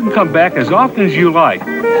 And you can come back as often as you like.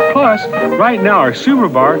 Plus, right now our Super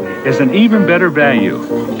Bar is an even better value.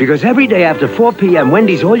 Because every day after 4 p.m.,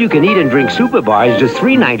 Wendy's all-you-can-eat and drink Super Bar is just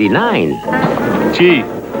 $3.99. Gee,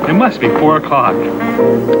 it must be 4 o'clock.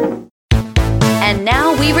 And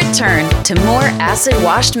now we return to more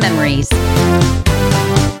acid-washed memories.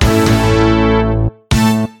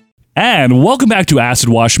 And welcome back to Acid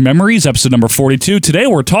Wash Memories, episode number 42. Today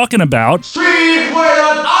we're talking about Street Fighter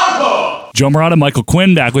Alpha! Joe Morata, Michael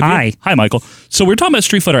Quinn back with you. Hi, Michael. So we're talking about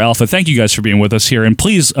Street Fighter Alpha. Thank you guys for being with us here. And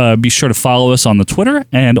please be sure to follow us on the Twitter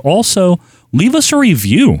and also leave us a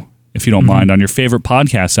review, if you don't mind, on your favorite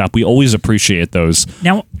podcast app. We always appreciate those.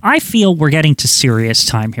 Now, I feel we're getting to serious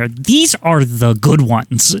time here. These are the good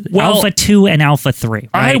ones. Well, Alpha 2 and Alpha 3. Right?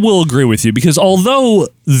 I will agree with you because although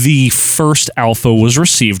the first Alpha was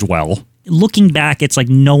received well, looking back, it's like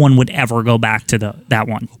no one would ever go back to that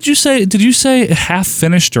one. Did you say half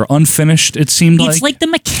finished or unfinished? It seemed like it's like the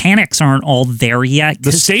mechanics aren't all there yet.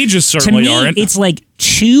 The stages certainly aren't. It's like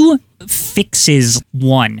 2 fixes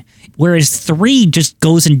 1. Whereas 3 just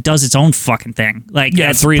goes and does its own fucking thing. Like,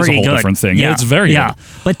 yeah, 3 is a whole different thing. Yeah, it's very good.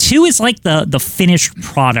 But 2 is like the finished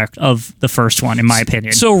product of the first one, in my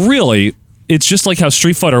opinion. So really, it's just like how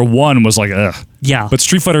Street Fighter 1 was like, ugh. Yeah. But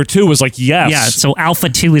Street Fighter 2 was like, yes. Yeah, so Alpha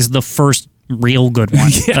 2 is the first real good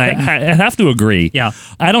one. I have to agree. Yeah.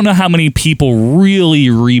 I don't know how many people really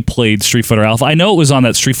replayed Street Fighter Alpha. I know it was on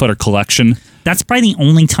that Street Fighter collection. That's probably the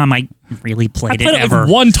only time I really played it ever.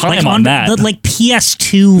 One time on that. The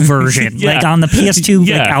PS2 version. Like on the PS2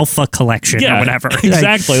 like Alpha collection or whatever.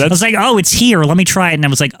 Exactly. I was like, oh, it's here. Let me try it. And I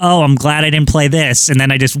was like, oh, I'm glad I didn't play this. And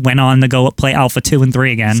then I just went on to go play Alpha 2 and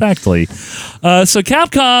 3 again. Exactly. So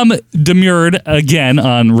Capcom demurred again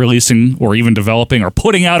on releasing or even developing or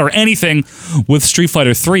putting out or anything with Street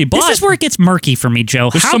Fighter 3. But this is where it gets murky for me,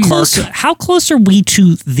 Joe. How close are we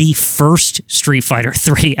to the first Street Fighter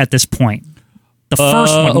 3 at this point? The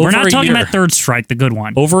first one. We're not talking about Third Strike, the good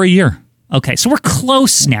one. Over a year. Okay, so we're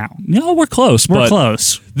close now. No, we're close. We're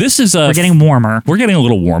close. This is we're getting warmer. We're getting a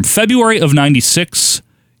little warm. February of 96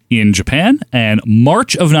 in Japan and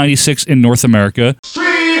March of 96 in North America.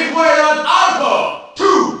 Street Fighter Alpha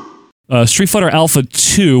 2! Street Fighter Alpha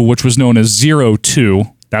 2, which was known as 02.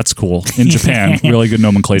 That's cool. In Japan. Really good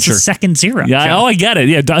nomenclature. It's the second zero. Yeah, I get it.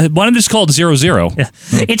 Yeah, why don't they just call it 00? Yeah.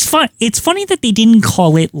 It's fun. It's funny that they didn't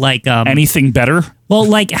call it like... anything better? Well,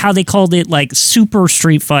 like how they called it like Super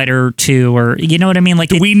Street Fighter 2 or... You know what I mean? Like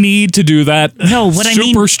do we need to do that? No, what I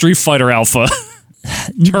mean... Super Street Fighter Alpha.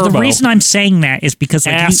 Turbo. The reason I'm saying that is because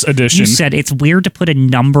like edition. You said it's weird to put a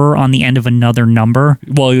number on the end of another number.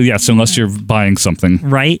 Well, yes, unless you're buying something.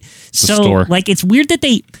 Right? So, store. like, it's weird that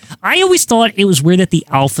I always thought it was weird that the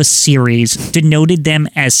Alpha series denoted them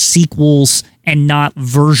as sequels and not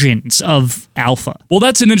versions of Alpha. Well,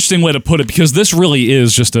 that's an interesting way to put it because this really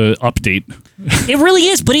is just an update. It really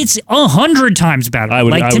is, but it's 100 times better.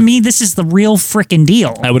 To me, this is the real frickin'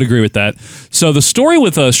 deal. I would agree with that. So the story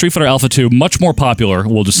with Street Fighter Alpha 2, much more popular,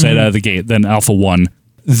 we'll just say it out of the gate, than Alpha 1.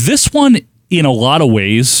 This one, in a lot of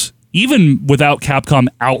ways, even without Capcom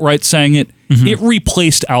outright saying it, it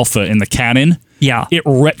replaced Alpha in the canon. Yeah. It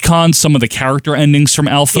retcons some of the character endings from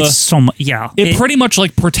Alpha. It's so much, yeah. It pretty much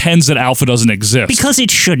like pretends that Alpha doesn't exist. Because it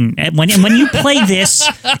shouldn't. When you play this,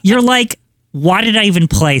 you're like, why did I even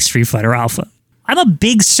play Street Fighter Alpha? I'm a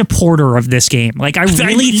big supporter of this game. Like, I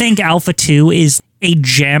really think Alpha 2 is a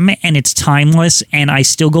gem and it's timeless, and I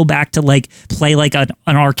still go back to like play like an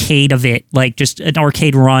arcade of it, like just an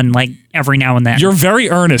arcade run like every now and then. You're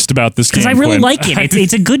very earnest about this game. Because I really like it.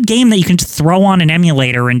 It's a good game that you can just throw on an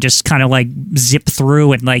emulator and just kind of like zip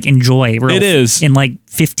through and like enjoy. It is. In like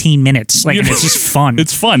 15 minutes. Like, and it's just fun.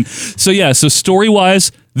 It's fun. So yeah, so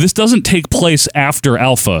story-wise, this doesn't take place after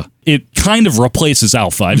Alpha. It kind of replaces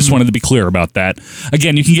Alpha. I just wanted to be clear about that.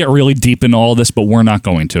 Again, you can get really deep into all this, but we're not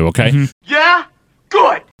going to, okay? Yeah?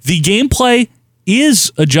 Good. The gameplay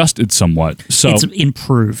is adjusted somewhat. So it's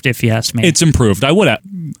improved, if you ask me. It's improved.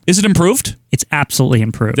 Is it improved? It's absolutely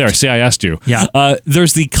improved. There, see, I asked you. Yeah.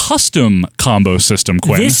 There's the custom combo system,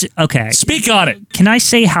 Quinn. Okay. Speak on it. Can I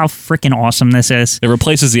say how freaking awesome this is? It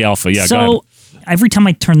replaces the Alpha. Yeah, go ahead. So every time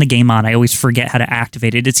I turn the game on, I always forget how to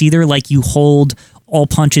activate it. It's either like you hold all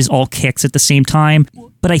punches, all kicks at the same time,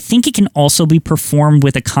 but I think it can also be performed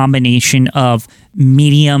with a combination of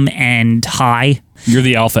medium and high. You're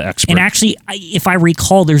the Alpha expert. And actually, if I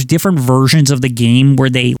recall, there's different versions of the game where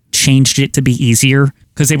they changed it to be easier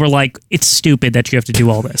because they were like, it's stupid that you have to do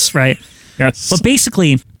all this, right? Yes. But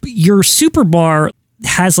basically, your super bar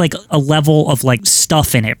has like a level of like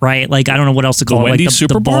stuff in it, right? Like, I don't know what else to call it. Wendy's like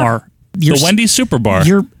Super Bar? The Wendy's Super Bar.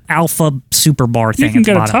 Your Alpha Super Bar thing. You can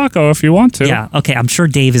get a taco if you want to. Yeah, okay. I'm sure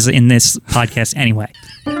Dave is in this podcast anyway.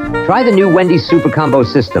 Try the new Wendy's Super Combo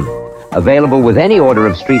system. Available with any order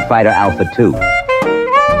of Street Fighter Alpha 2.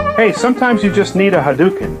 Hey, sometimes you just need a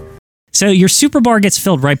Hadouken. So your super bar gets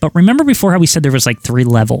filled, right? But remember before how we said there was like 3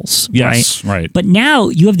 levels, yes, right? But now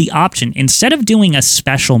you have the option, instead of doing a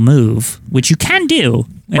special move, which you can do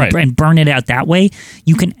and burn it out that way,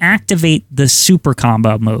 you can activate the super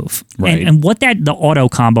combo move. Right. And what the auto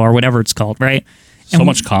combo or whatever it's called, right? So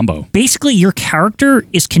much combo. Basically, your character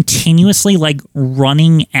is continuously like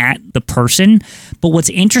running at the person. But what's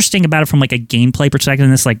interesting about it from like a gameplay perspective,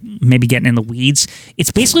 and this like maybe getting in the weeds, it's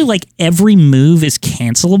basically like every move is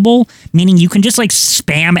cancelable, meaning you can just like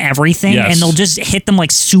spam everything and they'll just hit them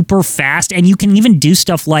like super fast. And you can even do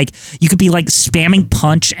stuff like you could be like spamming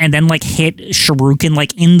punch and then like hit Shuriken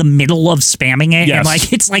like in the middle of spamming it. And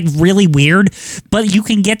like it's like really weird. But you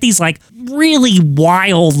can get these like really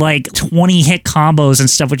wild like 20 hit combos and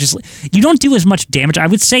stuff, which is you don't do as much damage. I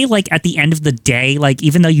would say like at the end of the day, like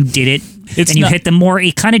even though you did it and you hit them more,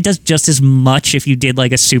 it kind of does just as much if you did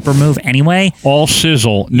like a super move anyway. All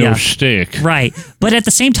sizzle, no steak. Right. But at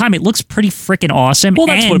the same time, it looks pretty freaking awesome. Well,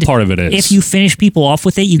 that's what part of it is. If you finish people off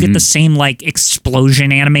with it, you get the same like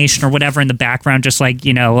explosion animation or whatever in the background, just like,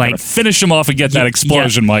 you know, like finish them off and get that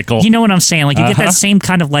explosion, Michael. You know what I'm saying? Like you get that same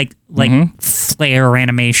kind of like flare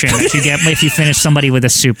animation that you get if you finish somebody with a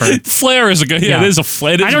super. Flare is a good, it is a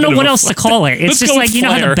flare. I don't know what else to call it. It's just like, you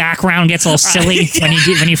know how the background gets all silly when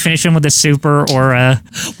you finish them with a super or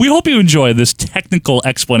We hope you enjoy this technical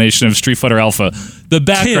explanation of Street Fighter Alpha. The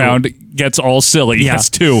background gets all silly. Yes,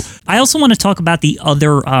 too. I also want to talk about the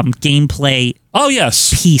other gameplay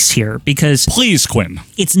piece here, because please, Quinn,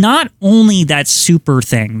 it's not only that super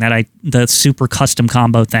thing the super custom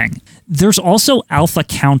combo thing. There's also alpha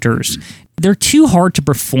counters. They're too hard to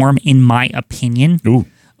perform in my opinion. Ooh.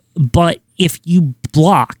 But if you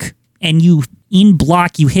block and you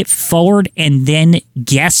hit forward and then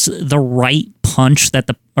guess the right punch that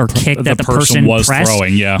kick that the person was pressed,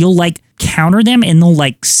 throwing, you'll like counter them and they'll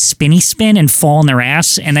like spinny spin and fall on their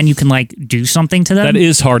ass, and then you can like do something to them. That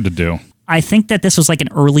is hard to do. I think that this was like an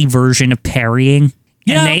early version of parrying.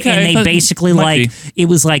 Yeah, and they basically like it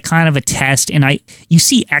was like kind of a test, and you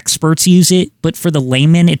see experts use it, but for the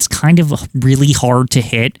layman, it's kind of really hard to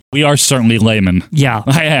hit. We are certainly laymen. Yeah,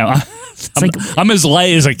 I am. I'm as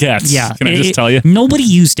lay as it gets. Yeah, can I just tell you? Nobody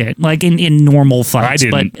used it like in normal fights. I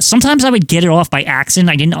didn't. But sometimes I would get it off by accident.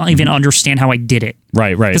 I didn't even understand how I did it.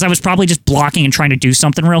 Right. Because I was probably just blocking and trying to do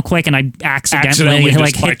something real quick, and I accidentally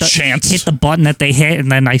like hit the button that they hit,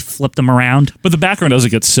 and then I flipped them around. But the background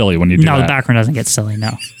doesn't get silly when you do that. No, the background doesn't get silly.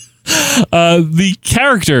 No. The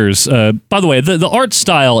characters, by the way, the art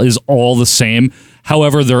style is all the same.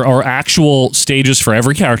 However, there are actual stages for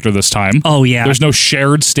every character this time. Oh, yeah. There's no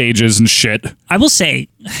shared stages and shit. I will say,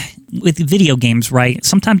 with video games, right,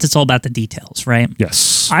 sometimes it's all about the details, right?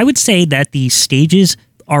 Yes. I would say that the stages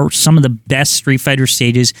are some of the best Street Fighter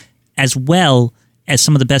stages, as well as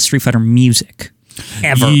some of the best Street Fighter music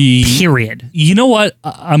ever, period. You know what?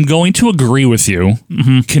 I'm going to agree with you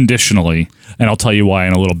conditionally, and I'll tell you why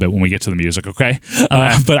in a little bit when we get to the music, okay?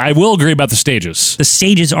 But I will agree about the stages. The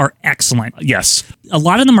stages are excellent. Yes. A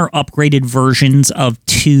lot of them are upgraded versions of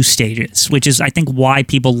 2 stages, which is, I think, why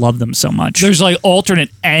people love them so much. There's like alternate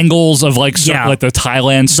angles of like like the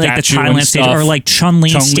Thailand statue, like the Thailand and stage, stuff. or like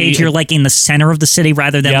Chun-Li stage. You're like in the center of the city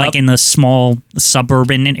rather than like in the small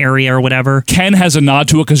suburban area or whatever. Ken has a nod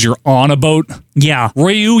to it because you're on a boat. Yeah.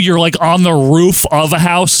 Ryu, you're like on the roof of a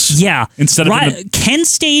house. Yeah. Instead of Ken's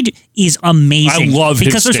stage is amazing. I love his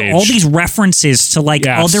because there's stage. all these references to like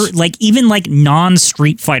other, like even like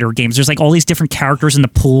non-Street Fighter games. There's like all these different characters in the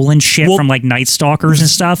pool and shit from like Night Stalkers and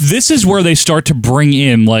stuff. This is where they start to bring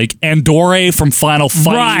in like Andore from Final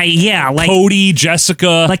Fight. Right, yeah. Like Cody,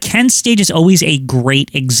 Jessica. Like Ken's stage is always a great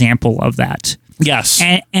example of that. Yes.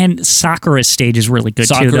 And Sakura's stage is really good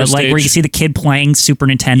too. Sakura's Like where you stage. see the kid playing Super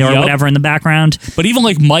Nintendo or whatever in the background. But even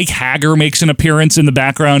like Mike Hager makes an appearance in the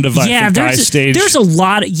background of Guy's stage. There's a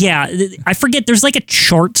lot. I forget. There's like a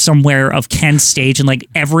chart somewhere of Ken's stage and like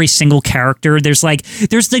every single character. There's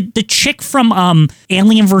the chick from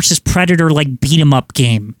Alien vs Predator like beat 'em up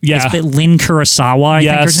game. Yeah. It's Lynn Kurosawa.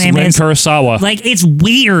 I think her name Lynn is. Kurosawa. Like it's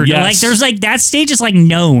weird. Yes. Like there's like that stage is like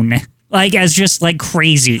known. Like as just like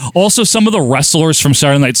crazy. Also, some of the wrestlers from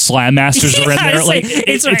Saturday Night Slam Masters are in there.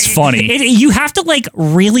 It's funny. You have to like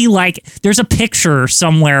really like. There's a picture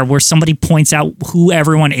somewhere where somebody points out who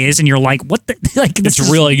everyone is, and you're like, "What the?" Like this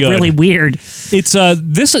It's really good. Really weird. It's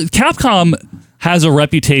this Capcom has a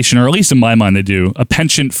reputation, or at least in my mind, they do a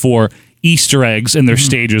penchant for Easter eggs in their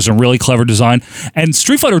stages and really clever design. And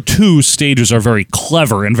Street Fighter 2 stages are very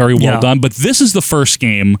clever and very well done, but this is the first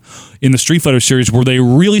game in the Street Fighter series where they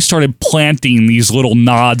really started planting these little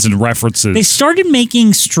nods and references. They started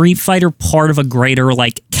making Street Fighter part of a greater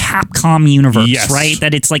like Capcom universe, right?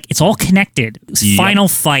 That it's like it's all connected. Final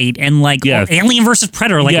Fight and like Alien vs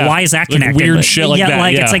Predator. Like why is that connected? Like weird shit like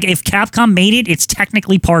that. It's like if Capcom made it, it's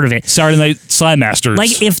technically part of it. Saturday Night Slam Masters.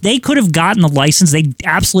 Like if they could have gotten the license, they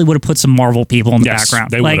absolutely would have put some Marvel people in the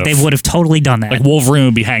background. They would have totally done that. Like Wolverine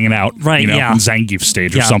would be hanging out, right? On Zangief's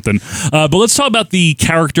stage or something. But let's talk about the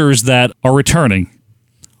characters that are returning.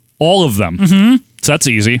 All of them. So that's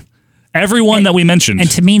easy. Everyone that we mentioned.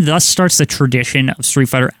 And to me, thus starts the tradition of Street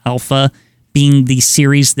Fighter Alpha being the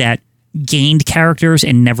series that gained characters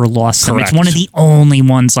and never lost them. It's one of the only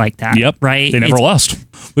ones like that. Yep. Right? They never lost.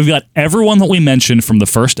 We've got everyone that we mentioned from the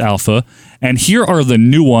first Alpha, and here are the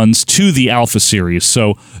new ones to the Alpha series.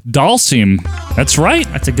 So Dalsim, that's right.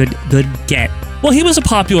 That's a good get. Well, he was a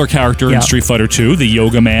popular character in Street Fighter 2, the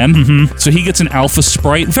Yoga Man. So he gets an Alpha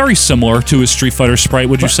sprite, very similar to his Street Fighter sprite,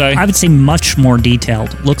 would you say? I would say much more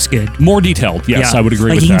detailed. Looks good. More detailed, yes, I would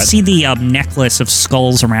agree with that. You can see the necklace of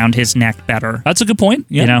skulls around his neck better. That's a good point.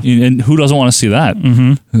 Yeah. And who doesn't want to see that?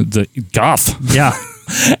 The goth. Yeah.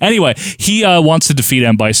 Anyway, he wants to defeat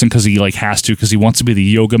M. Bison because he has to, because he wants to be the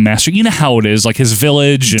yoga master. You know how it is, like his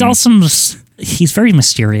village. Dalsim's he's very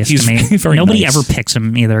mysterious to me. Nobody ever picks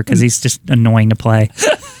him either because he's just annoying to play.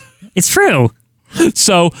 It's true.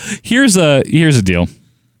 So here's a deal.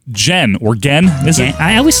 Gen or Gen?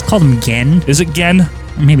 I always called him Gen. Is it Gen?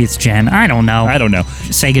 Or maybe it's Gen. I don't know.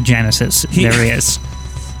 Sega Genesis. There he is.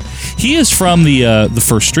 He is from the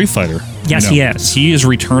first Street Fighter. Yes, he is. He is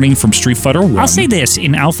returning from Street Fighter 1. I'll say this.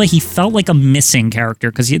 In Alpha, he felt like a missing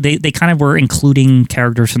character because they kind of were including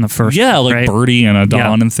characters from the first. Yeah, like Birdie and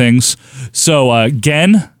Adon and things. So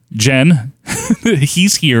Gen,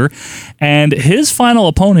 he's here. And his final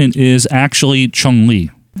opponent is actually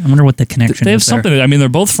Chun-Li. I wonder what the connection They have is there. something. I mean, they're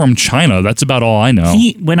both from China. That's about all I know.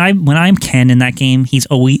 When I'm Ken in that game, he's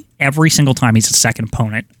always every single time he's a second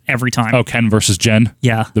opponent every time. Oh, Ken versus Jen.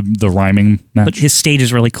 Yeah, the rhyming match. But his stage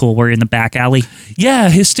is really cool. We're in the back alley. Yeah,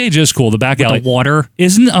 his stage is cool. The back With alley. the water.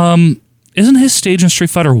 Isn't his stage in Street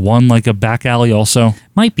Fighter 1 like a back alley also?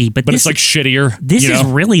 Might be, but it's like shittier. This you is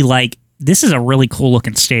know? really like. This is a really cool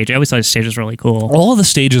looking stage. I always thought his stage was really cool. All of the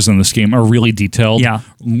stages in this game are really detailed. Yeah.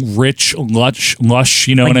 Rich, lush,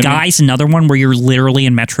 you know like what I mean? Guy's another one where you're literally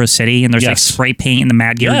in Metro City and there's like Yes. spray paint and the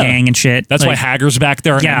Mad Gear gang and shit. That's like, why Hager's back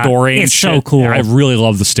there and Yeah, Andore and it's shit. so cool. Yeah, I really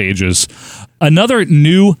love the stages. Another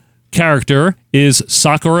new character is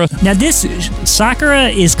Sakura. Now this Sakura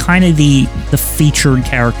is kind of the featured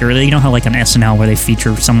character. You know how like on SNL where they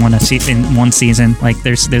feature someone in one season, like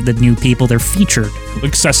they're the new people, they're featured.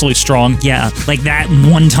 Like Cecily Strong. Yeah, like that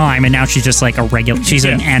one time, and now she's just like a regular. She's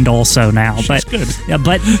an and also now. She's good. Yeah,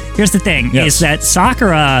 but here's the thing: Yes. is that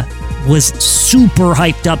Sakura was super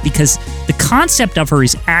hyped up because the concept of her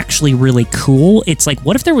is actually really cool. It's like,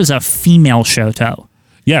 what if there was a female Shoto?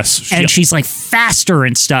 Yes. And she's like faster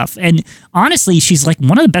and stuff. And honestly, she's like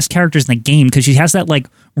one of the best characters in the game because she has that like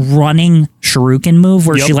running shuriken move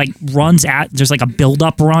where she like runs at, there's like a build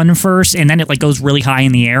up run first and then it like goes really high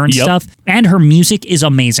in the air and stuff. And her music is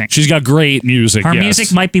amazing. She's got great music. Her yes.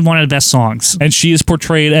 music might be one of the best songs. And she is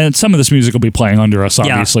portrayed, and some of this music will be playing under us,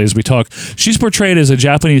 obviously, as we talk. She's portrayed as a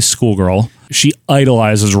Japanese schoolgirl. She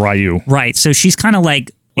idolizes Ryu. Right. So she's kind of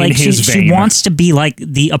like his she vein. wants to be like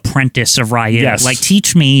the apprentice of Ryu. Yes. Like,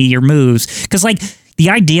 teach me your moves. Because like the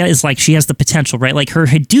idea is like she has the potential, right? Like her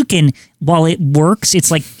Hadouken, while it works, it's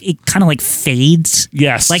like it kind of like fades.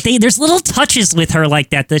 Yes. Like there's little touches with her like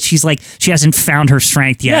that she's like she hasn't found her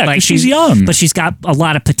strength yet. Yeah, like 'cause she's young. but she's got a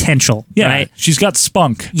lot of potential. Yeah. Right? She's got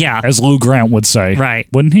spunk. Yeah. As Lou Grant would say. Right.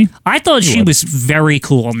 Wouldn't he? I thought she was very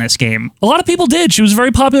cool in this game. A lot of people did. She was a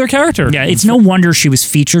very popular character. Yeah, it's no wonder she was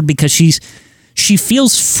featured because she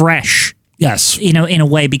feels fresh. Yes. You know, in a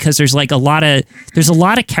way, because there's a lot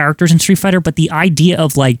of characters in Street Fighter, but the idea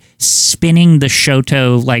of like spinning the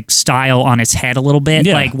Shoto like style on its head a little bit,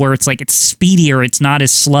 like where it's like it's speedier, it's not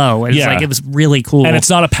as slow. It's like it was really cool. And it's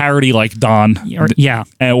not a parody like Don. Yeah.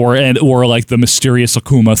 Or like the mysterious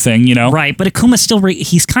Akuma thing, you know? Right, but Akuma's still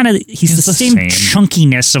he's the same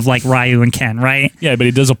chunkiness of like Ryu and Ken, right? Yeah, but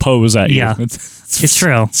he does a pose at you. Yeah. It's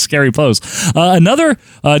true. Scary pose. Another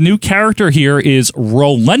new character here is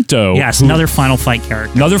Rolento. Yes, another Final Fight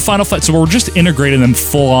character. Another Final Fight. So we're just integrating them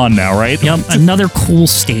full on now, right? Yep. Another cool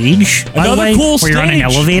stage. By the way, cool where stage. you're on an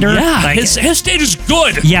elevator. Yeah, Like, his stage is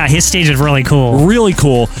good. Yeah, his stage is really cool. Really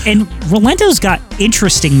cool. And Rolento's got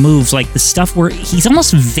interesting moves, like the stuff where he's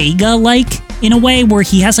almost Vega-like in a way, where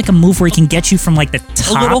he has like a move where he can get you from like the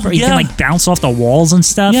top, or he can like bounce off the walls and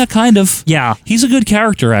stuff. Yeah, kind of. Yeah. He's a good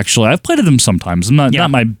character, actually. I've played with him sometimes. I'm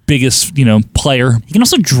not my biggest, player. He can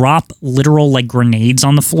also drop literal like grenades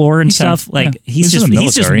on the floor and stuff. Like he's just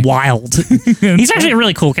wild. He's actually a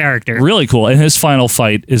really cool character. Really cool. And his final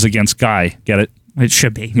fight is against Guy. Get it? It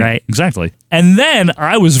should be, right? Exactly. And then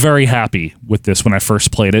I was very happy with this when I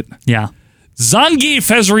first played it. Yeah. Zangief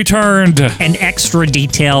has returned. And extra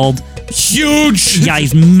detailed. Huge. Yeah,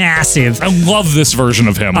 he's massive. I love this version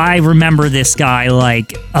of him. I remember this guy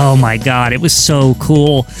like, oh my god, it was so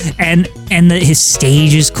cool. And his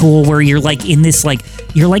stage is cool where you're like in this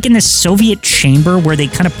Soviet chamber where they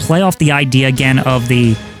kind of play off the idea again of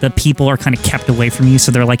the people are kind of kept away from you,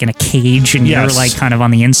 so they're like in a cage and you're like kind of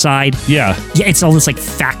on the inside. Yeah. Yeah, it's all this like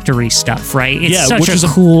factory stuff, right? It's which such is a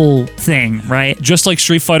cool thing, right? Just like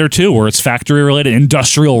Street Fighter 2, where it's factory related,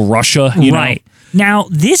 industrial Russia, you know? Now,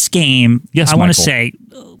 this game, I want to say,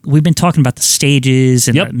 we've been talking about the stages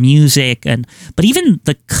and the music, but even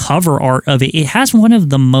the cover art of it has one of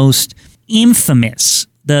the most infamous,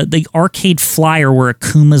 the arcade flyer where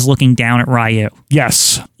Akuma's looking down at Ryu.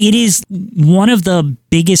 Yes. It is one of the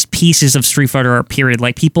biggest pieces of Street Fighter art, period.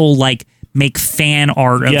 Like, people make fan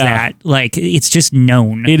art of that. Like, it's just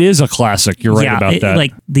known. It is a classic. You're right about that.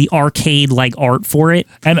 Like the arcade art for it.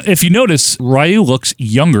 And if you notice, Ryu looks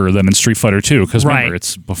younger than in Street Fighter 2 because remember,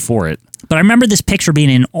 it's before it. But I remember this picture being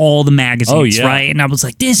in all the magazines, right? And I was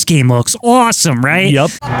like, this game looks awesome, right?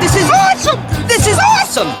 Yep. This is awesome! This is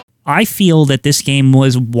awesome! I feel that this game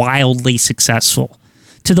was wildly successful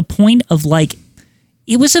to the point of like,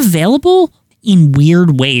 it was available in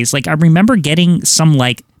weird ways. Like, I remember getting some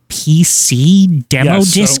like PC demo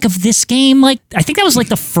disc of this game. Like, I think that was like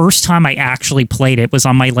the first time I actually played it was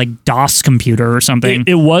on my like DOS computer or something.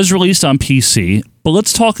 It was released on PC, but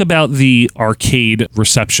let's talk about the arcade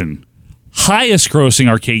reception. Highest grossing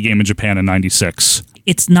arcade game in Japan in 96.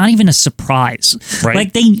 it's not even a surprise. Right.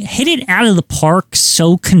 Like they hit it out of the park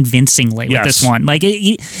so convincingly with this one. Like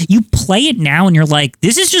you play it now and you're like,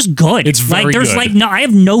 this is just good. It's very like there's good. like no, I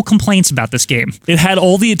have no complaints about this game. It had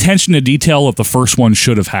all the attention to detail that the first one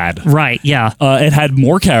should have had. Right. Yeah. It had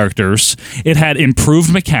more characters. It had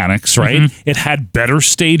improved mechanics. Right. Mm-hmm. It had better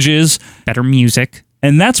stages, better music,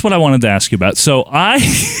 and that's what I wanted to ask you about. So I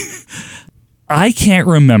can't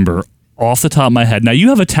remember off the top of my head. Now, you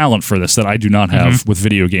have a talent for this that I do not have with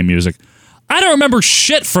video game music. I don't remember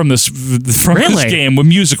shit from this game with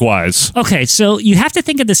music-wise. Okay, so you have to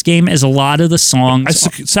think of this game as a lot of the songs.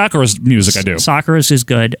 Sakura's music, I do. Sakura's is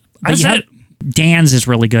good. But Dan's is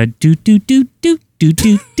really good. Do do do do do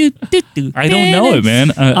do do do do. I don't know it,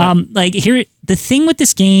 man. Like here, the thing with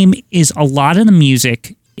this game is a lot of the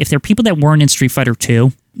music. If there are people that weren't in Street Fighter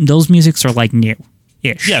 2, those musics are like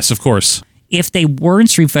new-ish. Yes, of course. If they were in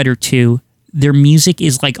Street Fighter 2, their music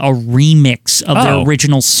is like a remix of their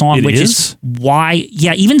original song, which is why,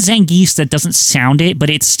 even Zangief's that doesn't sound it, but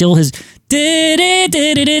it's still his. Like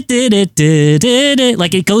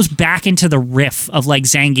it goes back into the riff of like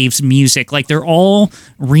Zangief's music. Like they're all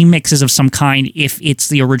remixes of some kind if it's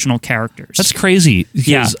the original characters. That's crazy.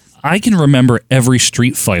 Because I can remember every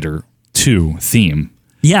Street Fighter 2 theme.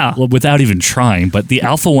 Yeah. Well, without even trying, but the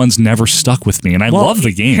alpha ones never stuck with me, and I love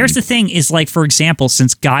the game. Here's the thing is like, for example,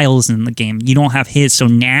 since Guile is in the game, you don't have his, so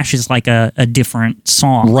Nash is like a different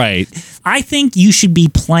song. Right. I think you should be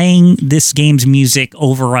playing this game's music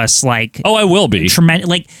over us like... Oh, I will be. Tremendous.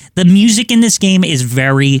 Like, the music in this game is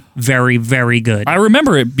very, very, very good. I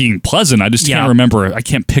remember it being pleasant. I just can't remember... I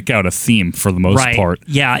can't pick out a theme for the most part.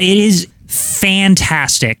 Yeah, it is...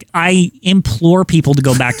 fantastic. I implore people to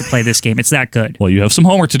go back to play this game. It's that good. Well, you have some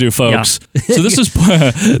homework to do, folks. Yeah. So this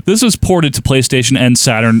was ported to PlayStation and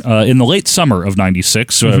Saturn in the late summer of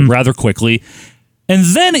 '96, rather quickly. And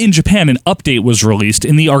then in Japan, an update was released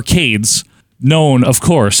in the arcades, known, of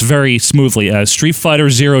course, very smoothly as Street Fighter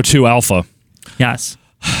 02 Alpha. Yes.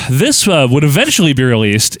 This would eventually be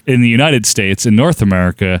released in the United States and North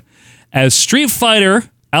America as Street Fighter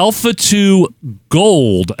Alpha 2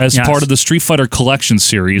 Gold as part of the Street Fighter Collection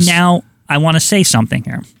series. Now, I want to say something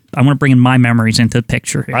here. I want to bring in my memories into the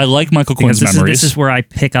picture here. I like Michael Quinn's memories. This is where I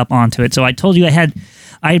pick up onto it. So I told you I had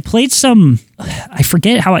played some, I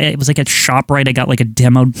forget how, it was like at ShopRite. I got like a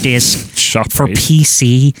demo disc for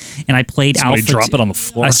PC, and I played Somebody drop it on the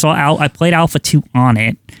floor. I played Alpha 2 on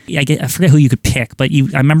it. I forget who you could pick, but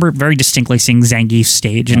I remember very distinctly seeing Zangief's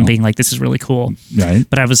stage and being like, this is really cool. Right.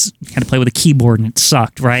 But I had to play with a keyboard and it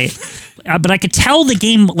sucked, right? But I could tell the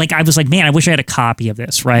game, like I was like, man, I wish I had a copy of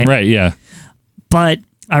this, right? Right, yeah. But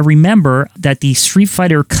I remember that the Street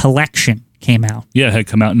Fighter Collection came out. Yeah, it had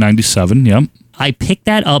come out in 97, yep. I picked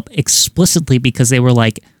that up explicitly because they were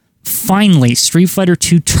like, finally, Street Fighter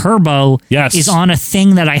 2 Turbo is on a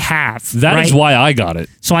thing that I have. That is why I got it.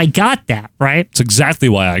 So I got that, right? It's exactly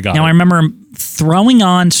why I got it. Now, I remember throwing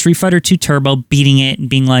on Street Fighter 2 Turbo, beating it, and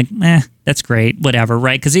being like, that's great, whatever,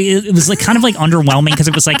 right? Because it was like kind of like underwhelming because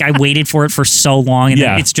it was like I waited for it for so long,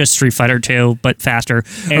 and it's just Street Fighter 2, but faster,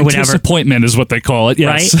 or whatever. Disappointment is what they call it,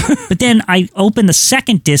 yes. Right? But then I opened the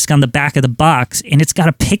second disc on the back of the box, and it's got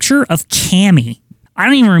a picture of Cammy. I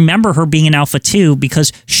don't even remember her being in Alpha 2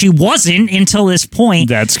 because she wasn't until this point.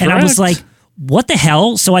 That's correct. And I was like, what the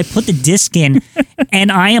hell? So I put the disc in,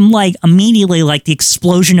 and I am like immediately like the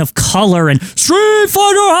explosion of color and Street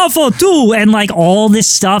Fighter Alpha 2 and like all this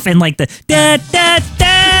stuff and like the da da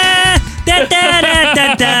da da da da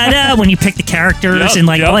da da da when you pick the characters and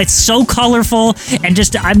like oh, it's so colorful and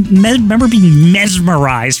just I remember being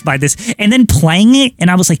mesmerized by this and then playing it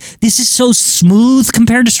and I was like, this is so smooth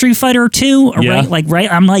compared to Street Fighter 2,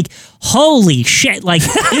 right? I'm like, holy shit! Like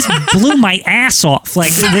this blew my ass off.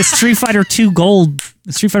 Like this Street Fighter 2 Gold,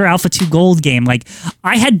 Street Fighter Alpha 2 Gold game. Like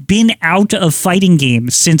I had been out of fighting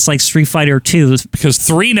games since like Street Fighter 2 because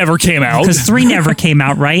 3 never came out. Because 3 never came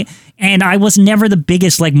out, right? And I was never the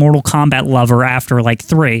biggest like Mortal Kombat lover after like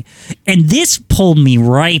 3. And this pulled me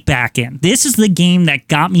right back in. This is the game that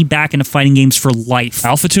got me back into fighting games for life.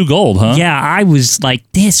 Alpha 2 Gold, huh? Yeah, I was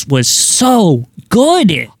like, this was so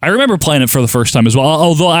good. I remember playing it for the first time as well.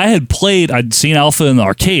 Although I'd seen Alpha in the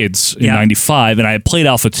arcades in 95, and I had played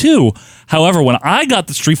Alpha 2. However, when I got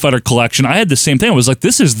the Street Fighter collection, I had the same thing. I was like,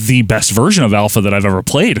 this is the best version of Alpha that I've ever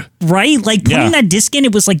played. Right? Like putting that disc in,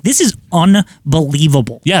 it was like, this is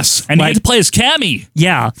unbelievable. Yes. And you had to play as Cammy.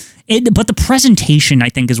 Yeah. But the presentation, I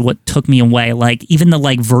think, is what took me away. Like, even the,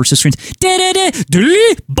 like, versus screens.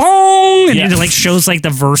 Bong! And it, like, shows, like, the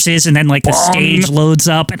verses, and then, like, the stage loads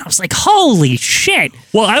up. And I was like, holy shit.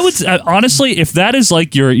 Well, I would, honestly, if that is,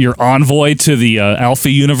 like, your envoy to the Alpha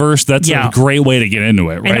universe, that's a great way to get into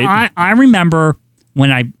it, right? And I remember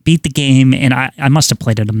when I beat the game, and I must have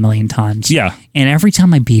played it a million times. Yeah. And every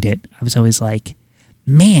time I beat it, I was always like,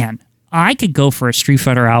 man, I could go for a Street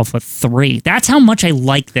Fighter Alpha 3. That's how much I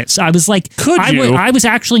like this. I was like, I was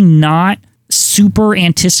actually not super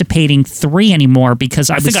anticipating 3 anymore because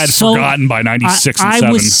I think I'd forgotten by 96 and 7.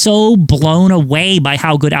 I was so blown away by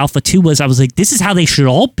how good Alpha 2 was. I was like, this is how they should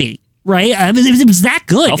all be, right? I mean, it was that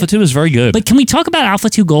good. Alpha 2 is very good. But can we talk about Alpha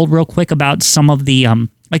 2 Gold real quick about some of the,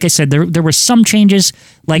 like I said, there were some changes,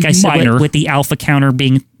 like I said, with the Alpha counter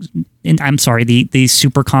being, I'm sorry, the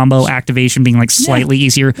super combo activation being like slightly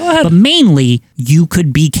easier. But mainly, you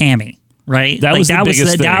could be Cammy. Right? That was the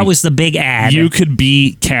biggest thing. That was the big ad. You could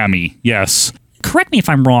be Cammy, yes. Correct me if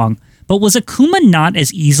I'm wrong, but was Akuma not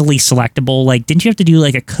as easily selectable? Like, didn't you have to do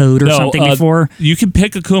like a code or something before? You can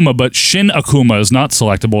pick Akuma, but Shin Akuma is not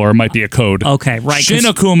selectable, or it might be a code. Okay, right. Shin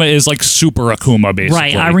Akuma is like Super Akuma, basically.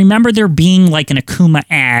 Right. I remember there being like an Akuma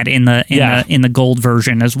ad in the gold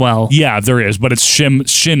version as well. Yeah, there is, but it's Shin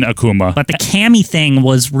Akuma. But the Cammy thing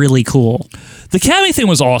was really cool. The Cammy thing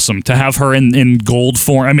was awesome to have her in gold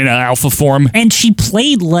form. I mean, alpha form, and she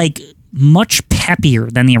played like much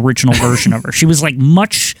peppier than the original version of her. She was like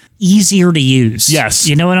much easier to use. Yes.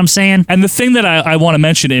 You know what I'm saying? And the thing that I want to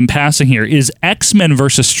mention in passing here is X-Men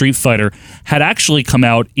versus Street Fighter had actually come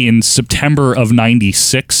out in September of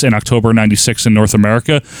 96 and October 96 in North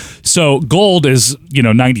America. So Gold is,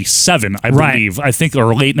 97, I believe. I think,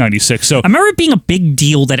 or late 96. So I remember it being a big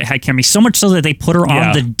deal that it had Cammy, so much so that they put her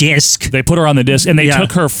on the disc. They put her on the disc, and they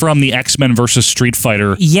took her from the X-Men versus Street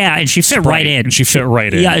Fighter. Yeah, and she fit right in. And she fit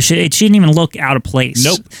right in. Yeah, she didn't even look out of place.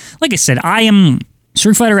 Nope. Like I said,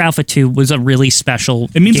 Street Fighter Alpha 2 was a really special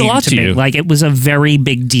It means game a lot to me. you. Like, it was a very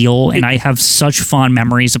big deal, and I have such fond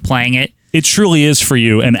memories of playing it. It truly is for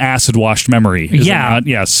you an acid-washed memory, is it not?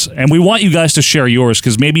 Yes. And we want you guys to share yours,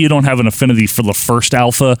 because maybe you don't have an affinity for the first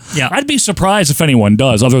Alpha. Yeah. I'd be surprised if anyone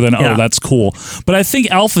does, other than, that's cool. But I think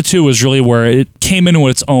Alpha 2 is really where it came into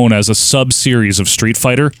its own as a sub-series of Street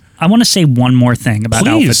Fighter. I want to say one more thing about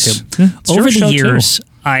Please. Alpha 2. Over the years,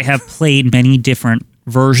 I have played many different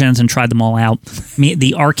versions and tried them all out.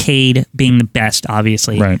 The arcade being the best,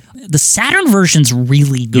 obviously. Right. The Saturn version's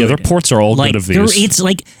really good. Yeah, their ports are all good of these. It's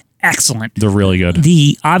like excellent. They're really good.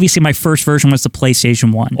 Obviously, my first version was the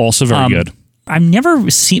PlayStation 1. Also very good. I've never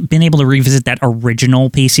been able to revisit that original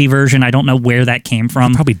PC version. I don't know where that came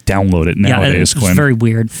from. You probably download it nowadays, Quinn. It's very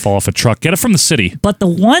weird. Fall off a truck. Get it from the city. But the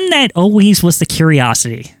one that always was the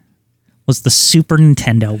curiosity was the Super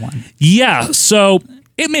Nintendo one. Yeah, so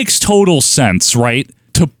it makes total sense, right?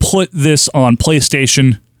 To put this on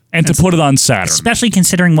PlayStation and to put it on Saturn. Especially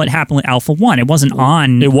considering what happened with Alpha 1. It wasn't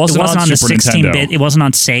on the Super 16-bit. Nintendo. It wasn't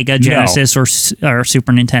on Sega, Genesis, or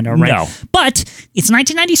Super Nintendo, right? No. But it's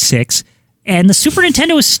 1996, and the Super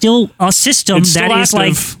Nintendo is still a system that is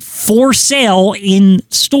like for sale in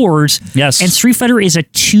stores. Yes. And Street Fighter is a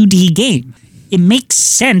 2D game. It makes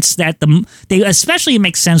sense that especially it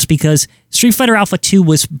makes sense because Street Fighter Alpha 2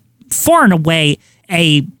 was far and away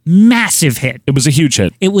a massive hit. It was a huge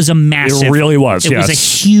hit. It was a massive. It really was. It was a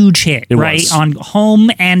huge hit, right? On home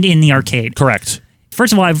and in the arcade. Correct.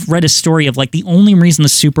 First of all, I've read a story of like the only reason the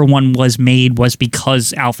Super one was made was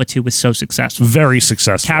because Alpha 2 was so successful. Very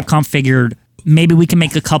successful. Capcom figured maybe we can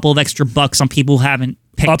make a couple of extra bucks on people who haven't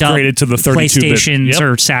picked upgraded up to the 32-bit PlayStations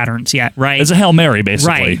or Saturns yet, right? It's a Hail Mary,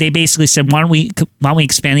 basically. Right. They basically said, why don't we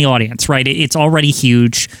expand the audience, right? It's already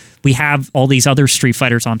huge. We have all these other Street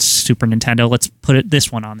Fighters on Super Nintendo. Let's put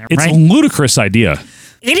this one on there, It's right? a ludicrous idea.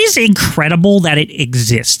 It is incredible that it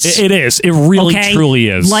exists. It is. It really, truly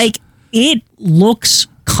is. Like, it looks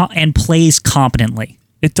and plays competently.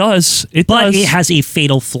 It does. But it has a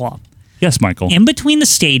fatal flaw. Yes, Michael. In between the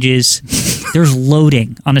stages, there's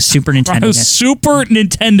loading on a Super Nintendo. A Super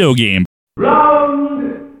Nintendo game.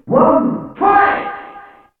 Round 1, fight!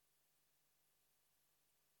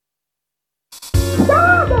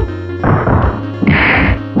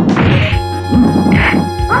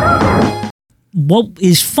 What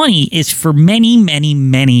is funny is for many, many,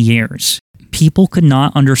 many years, people could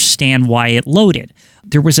not understand why it loaded.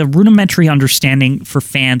 There was a rudimentary understanding for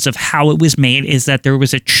fans of how it was made is that there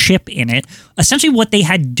was a chip in it. Essentially what they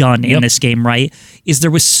had done in this game, right, is there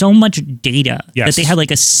was so much data that they had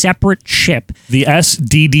like a separate chip. The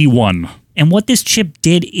SDD1. And what this chip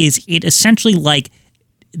did is it essentially like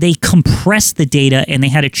they compressed the data and they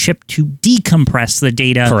had a chip to decompress the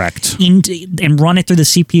data. Correct. And run it through the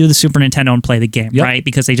CPU of the Super Nintendo and play the game, right?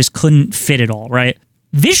 Because they just couldn't fit it all, right?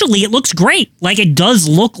 Visually, it looks great. Like, it does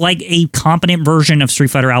look like a competent version of Street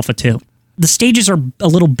Fighter Alpha 2. The stages are a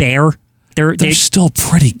little bare. They're still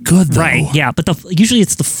pretty good, though. Right, yeah. But usually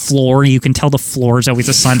it's the floor. You can tell the floor is always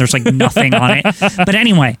a sign there's, like, nothing on it. But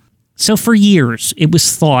anyway, So for years, it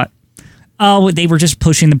was thought, oh, they were just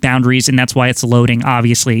pushing the boundaries, and that's why it's loading,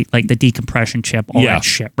 obviously, like the decompression chip, all that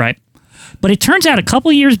shit, right? But it turns out a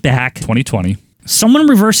couple years back, 2020, someone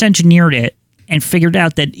reverse engineered it and figured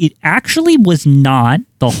out that it actually was not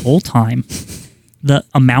the whole time the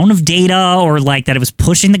amount of data or like that it was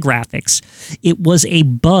pushing the graphics. It was a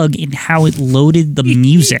bug in how it loaded the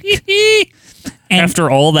music. And after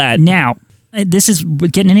all that. Now, this is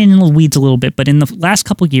getting in the weeds a little bit, but in the last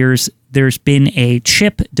couple of years, there's been a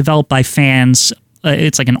chip developed by fans.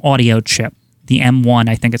 It's like an audio chip. The M1,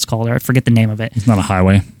 I think it's called, or I forget the name of it. It's not a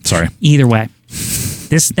highway. Sorry. Either way,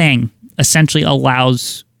 this thing essentially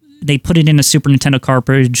allows, they put it in a Super Nintendo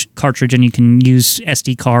cartridge and you can use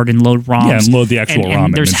SD card and load ROMs. Yeah, and load the actual ROM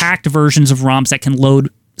and there's image. hacked versions of ROMs that can load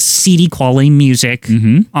CD quality music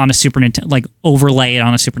on a Super Nintendo, like overlay it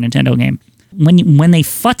on a Super Nintendo game. When they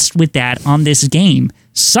futzed with that on this game,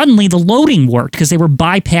 suddenly the loading worked because they were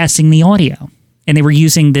bypassing the audio. And they were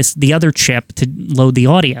using the other chip to load the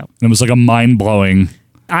audio. It was like a mind-blowing.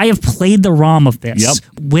 I have played the ROM of this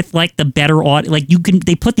with like the better audio. Like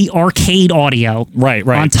they put the arcade audio right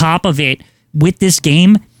on top of it with this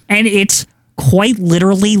game, and it's quite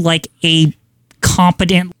literally like a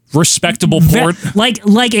competent, respectable port.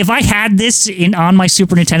 Like if I had this on my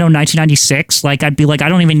Super Nintendo in 1996, like I'd be like, I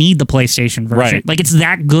don't even need the PlayStation version. Right. Like it's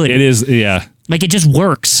that good. It is, yeah. Like, it just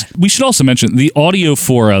works. We should also mention the audio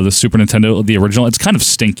for the Super Nintendo, the original, it's kind of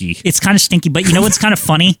stinky. It's kind of stinky, but you know what's kind of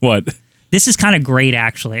funny? What? This is kind of great,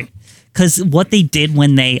 actually. Because what they did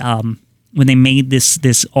when they made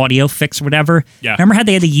this audio fix or whatever, remember how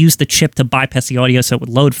they had to use the chip to bypass the audio so it would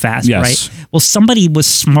load fast, right? Well, somebody was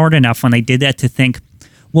smart enough when they did that to think,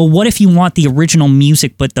 well, what if you want the original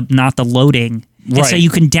music but not the loading? And so you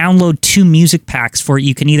can download 2 music packs for it.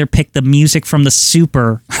 You can either pick the music from the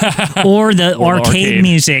Super or the arcade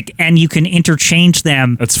music, and you can interchange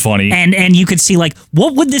them. That's funny. And you could see, like,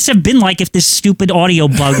 what would this have been like if this stupid audio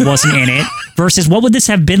bug wasn't in it versus what would this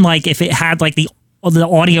have been like if it had, like, the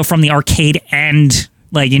audio from the arcade and,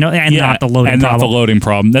 like, you know, and not the loading problem. And not the loading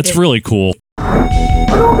problem. That's really cool.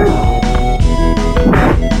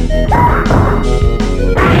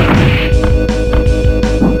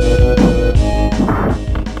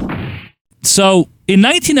 So, in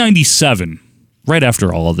 1997, right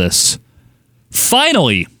after all of this,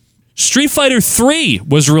 finally, Street Fighter 3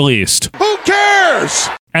 was released. Who cares?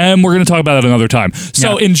 And we're going to talk about it another time.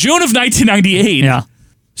 So, in June of 1998,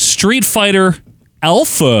 Street Fighter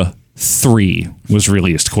Alpha 3 was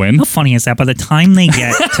released, Quinn. How funny is that? By the time they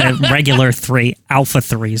get to regular 3, Alpha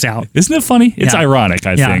 3 is out. Isn't it funny? It's ironic,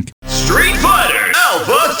 I think. Street Fighter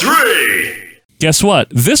Alpha 3! Guess what?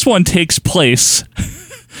 This one takes place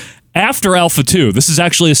after Alpha 2. This is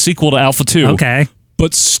actually a sequel to Alpha 2. Okay.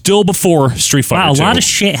 But still before Street Fighter 2. Wow, a lot of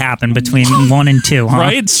shit happened between 1 and 2, huh?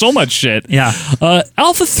 Right? So much shit. Yeah.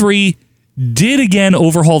 Alpha 3 did again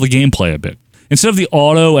overhaul the gameplay a bit. Instead of the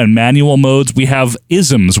auto and manual modes, we have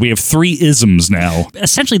isms. We have 3 isms now.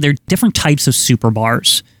 Essentially, they're different types of super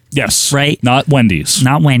bars. Yes. Right? Not Wendy's.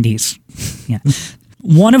 Not Wendy's. Yeah.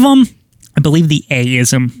 One of them, I believe the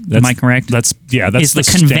A-ism. Am I correct? That's is the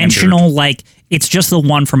conventional, standard. Like, it's just the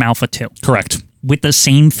one from Alpha 2. Correct. With the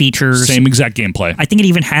same features. Same exact gameplay. I think it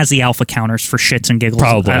even has the alpha counters for shits and giggles.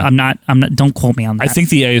 Probably. I'm not, don't quote me on that. I think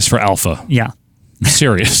the A is for alpha. Yeah.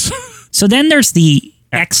 Serious. So then there's the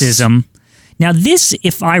X-ism. Now this,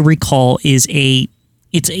 if I recall, is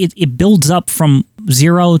it builds up from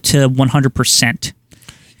 0 to 100%.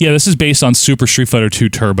 Yeah, this is based on Super Street Fighter 2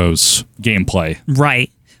 Turbo's gameplay. Right.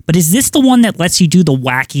 But is this the one that lets you do the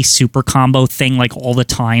wacky super combo thing like all the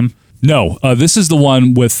time? No, this is the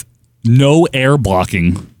one with no air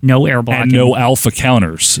blocking. No air blocking. And no alpha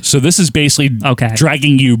counters. So this is basically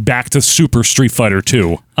dragging you back to Super Street Fighter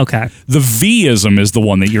 2. Okay. The V-ism is the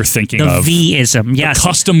one that you're thinking of. The V-ism, yes. The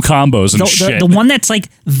custom combos and shit. The one that's like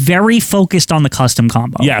very focused on the custom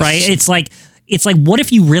combo. Yes. Right? It's like, what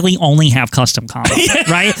if you really only have custom combos,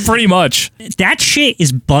 right? Pretty much. That shit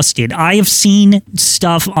is busted. I have seen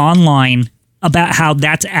stuff online about how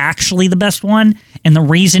that's actually the best one, and the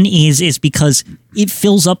reason is because it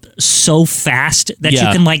fills up so fast that you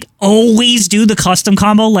can like always do the custom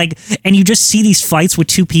combo, like, and you just see these fights with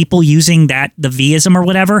 2 people using the V-ism or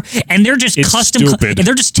whatever, and they're just and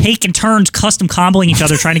they're just taking turns custom comboing each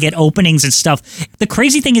other, trying to get openings and stuff. The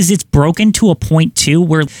crazy thing is it's broken to a point too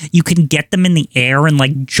where you can get them in the air and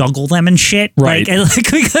like juggle them and shit, right?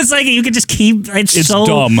 Because like you can just keep. It's so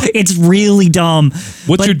dumb. It's really dumb.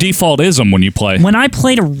 What's your default ism when you you play? When I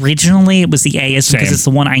played originally, it was the A-ism because it's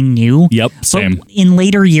the one I knew. Yep, same. But in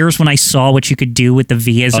later years, when I saw what you could do with the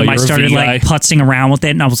V-ism, I started like putzing around with it,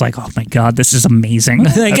 and I was like, "Oh my god, this is amazing!"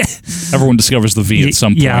 Everyone discovers the V at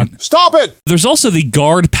some point. Yeah. Stop it! There's also the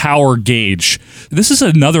guard power gauge. This is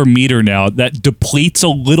another meter now that depletes a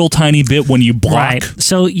little tiny bit when you block. Right.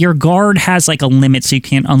 So your guard has like a limit, so you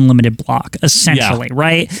can't unlimited block, essentially,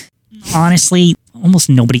 right? Honestly, almost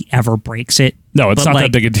nobody ever breaks it. No, it's not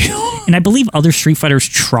that big a deal. And I believe other Street Fighters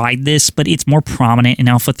tried this, but it's more prominent in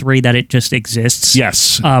Alpha 3 that it just exists.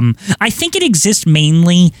 Yes. I think it exists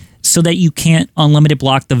mainly so that you can't unlimited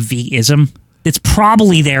block the V-ism. It's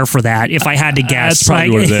probably there for that, if I had to guess. That's probably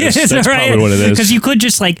what it is. That's probably what it is. Because you could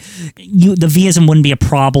just the V-ism wouldn't be a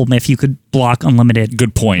problem if you could block unlimited.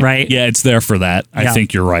 Good point. Right? Yeah, it's there for that. I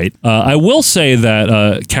think you're right. I will say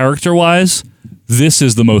that character-wise, this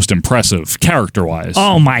is the most impressive, character-wise.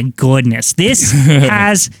 Oh my goodness. This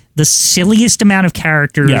has the silliest amount of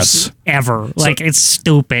characters ever. It's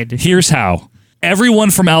stupid. Here's how. Everyone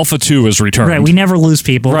from Alpha 2 is returned. Right, we never lose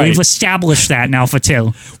people. Right. We've established that in Alpha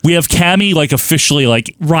 2. We have Cammy, officially,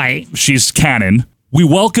 right. She's canon. We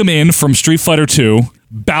welcome in from Street Fighter 2,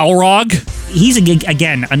 Balrog. He's,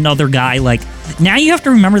 again, another guy, now you have to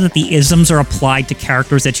remember that the isms are applied to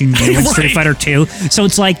characters that you knew in Street Fighter 2. So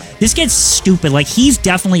it's this gets stupid. He's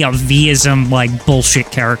definitely a V-ism, bullshit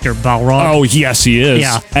character, Balrog. Oh, yes, he is.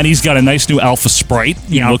 Yeah. And he's got a nice new Alpha sprite.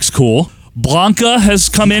 He looks cool. Blanca has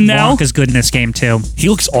come in now. Blanca's good in this game, too. He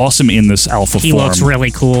looks awesome in this Alpha form. He looks really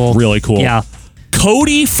cool. Really cool. Yeah.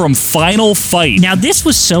 Cody from Final Fight. Now, this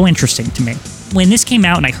was so interesting to me. When this came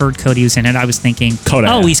out and I heard Cody was in it, I was thinking,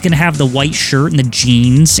 Kodak. he's going to have the white shirt and the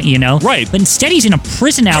jeans, Right. But instead he's in a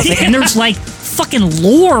prison outfit and there's fucking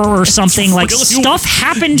lore or something. Stuff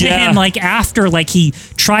happened to him after he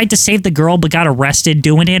tried to save the girl but got arrested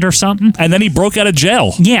doing it or something. And then he broke out of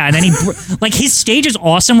jail. Yeah, and then he his stage is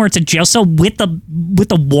awesome where it's a jail cell with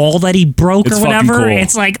the wall that he broke or whatever. Cool.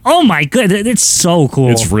 It's oh my god, it's so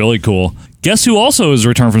cool. It's really cool. Guess who also is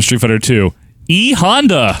returned from Street Fighter 2? E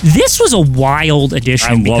Honda. This was a wild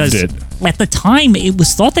addition because at the time it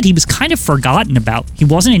was thought that he was kind of forgotten about. He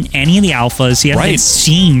wasn't in any of the alphas. He hadn't been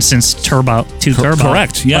seen since Turbo 2 Turbo.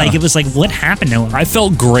 Correct. Yeah. It was what happened to him? I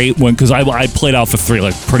felt great because I played Alpha 3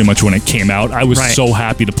 pretty much when it came out. I was so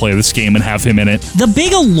happy to play this game and have him in it. The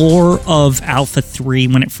big allure of Alpha 3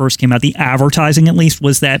 when it first came out, the advertising at least,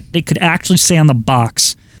 was that it could actually say on the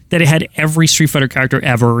box that it had every Street Fighter character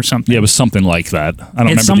ever or something. Yeah, it was something like that. I don't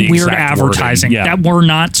remember it's some the weird exact advertising wording. Yeah. that were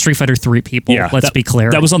not Street Fighter 3 people. Yeah, let's be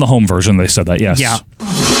clear. That was on the home version. They said that. Yes. Yeah.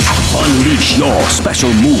 Unleash your special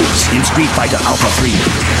moves in Street Fighter Alpha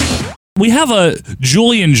 3. We have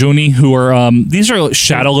Julie and Juni who are these are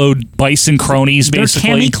Shadowlord Bison cronies. Basically,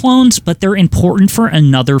 they're Cammy clones, but they're important for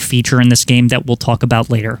another feature in this game that we'll talk about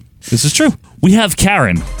later. This is true. We have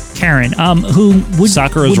Karen, who would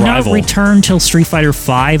not return till Street Fighter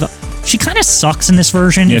 5. She kind of sucks in this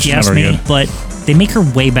version, if you ask me, but they make her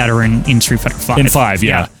way better in Street Fighter 5. In 5,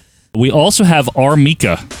 yeah. We also have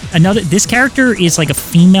Armika. This character is a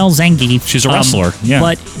female Zangief. She's a wrestler,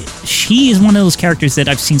 But she is one of those characters that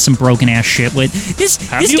I've seen some broken ass shit with. This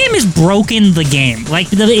game is broken the game.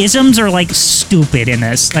 The isms are stupid in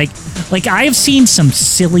this. I have seen some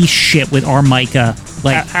silly shit with Armika.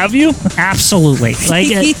 Have you? Absolutely.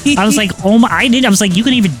 I was oh my, I was you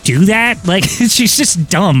can even do that? She's just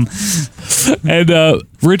dumb. And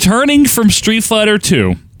returning from Street Fighter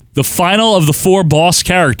 2, the final of the 4 boss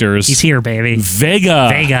characters. He's here, baby.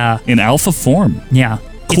 Vega. In alpha form. Yeah.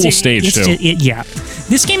 Cool stage, too. Yeah.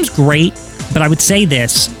 This game's great, but I would say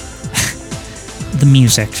this. The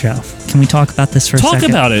music, Joe. Can we talk about this for a second? Talk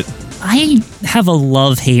about it. I have a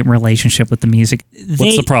love-hate relationship with the music.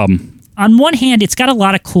 What's the problem? On one hand, it's got a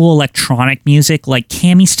lot of cool electronic music,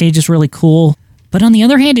 Cammy stage is really cool. But on the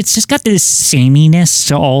other hand, it's just got this sameness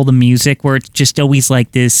to all the music where it's just always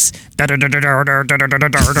this it's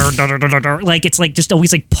just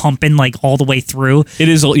always pumping all the way through. It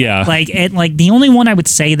is, yeah. The only one I would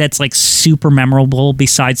say that's super memorable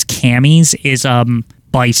besides Cammy's is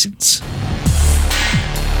Bison's.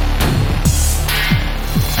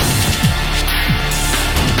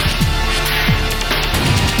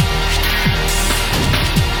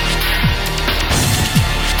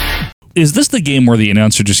 Is this the game where the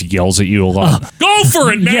announcer just yells at you a lot? Go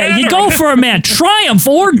for it, man! Yeah, you go for it, man. Triumph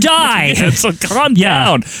or die. So calm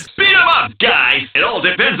down. Speed 'em up, guys. It all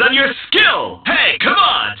depends on your skill. Hey, come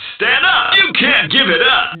on, stand up. You can't give it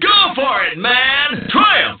up. Go for it, man.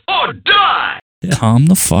 Triumph or die. Calm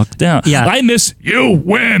the fuck down. Yeah. I miss you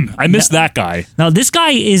win. I miss that guy. Now, this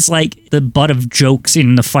guy is the butt of jokes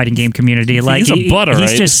in the fighting game community. He's a butter, He's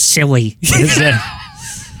right? just silly.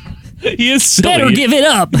 He is silly. Better give it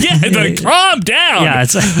up. Yeah, like, calm down. Yeah,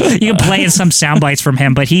 it's you can play in some sound bites from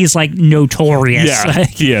him, but he's like notorious. Yeah,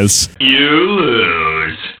 he is. You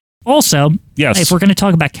lose. Also, yes, if we're going to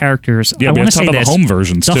talk about characters, yeah, I want to talk say about this. the home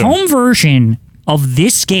versions The too. home version of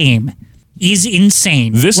this game is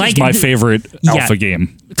insane. This is my favorite alpha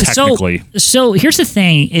game, technically. So here's the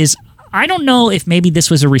thing is, I don't know if maybe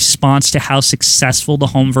this was a response to how successful the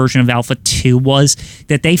home version of Alpha 2 was,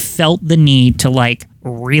 that they felt the need to like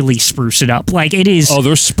really spruce it up. Like it is. Oh,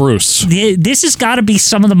 they're spruce. This has got to be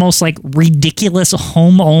some of the most like ridiculous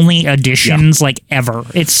home-only editions like ever.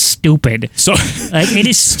 It's stupid. So like, it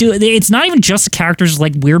is stupid. It's not even just the characters,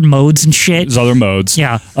 like weird modes and shit. There's other modes.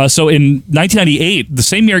 Yeah. So in 1998, the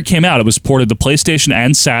same year it came out, it was ported to PlayStation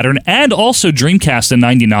and Saturn, and also Dreamcast in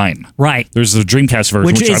 '99. Right. There's the Dreamcast version,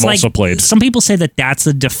 which I've also played. Some people say that that's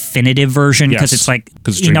the definitive version because it's like,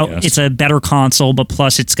 you know, it's a better console, but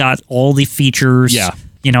plus it's got all the features. Yeah.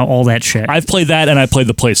 You know, all that shit. I've played that, and I played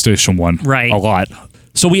the PlayStation one a lot.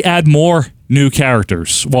 So we add more new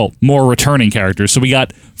characters. Well, more returning characters. So we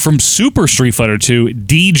got from Super Street Fighter 2,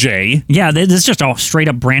 DJ. Yeah, this is just a straight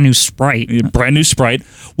up brand new sprite. Brand new sprite.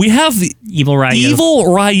 We have the Evil Ryu.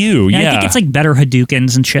 Evil Ryu, yeah. I think it's like better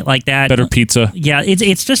Hadoukens and shit like that. Better pizza. Yeah,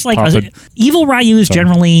 it's just like Evil Ryu is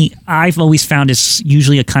generally, I've always found, is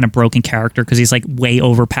usually a kind of broken character because he's like way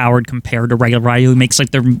overpowered compared to regular Ryu. It makes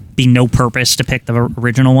like there be no purpose to pick the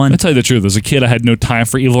original one. I'll tell you the truth. As a kid, I had no time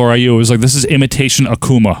for Evil Ryu. It was like, this is imitation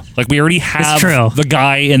Akuma. Like, we already have the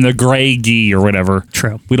guy in the gray gi or whatever.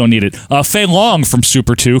 True. We don't need it. Fei Long from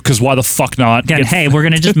Super 2, because why the fuck not? Again, hey, we're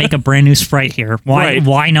going to just make a brand new sprite here.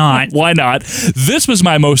 Why not? Why not? This was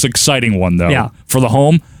my most exciting one, though. Yeah. For the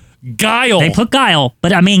home. Guile. They put Guile,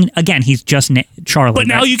 but I mean, again, he's just Charlie. But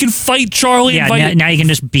now you can fight Charlie. Yeah, and now you can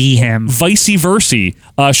just be him. Vice versa.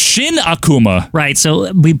 Shin Akuma. Right,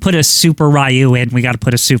 so we put a Super Ryu in. We got to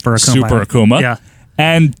put a Super Akuma. Super Akuma. Yeah.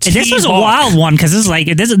 And this was a wild one because this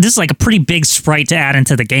is like a pretty big sprite to add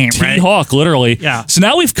into the game, right? T-Hawk, literally. Yeah. So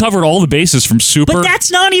now we've covered all the bases from Super. But that's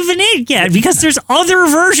not even it yet because there's other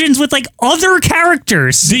versions with like other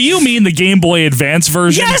characters. Do you mean the Game Boy Advance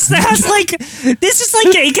version? Yes, that has like this is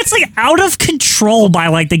like it gets like out of control by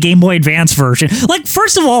like the Game Boy Advance version. Like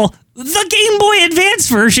first of all, the Game Boy Advance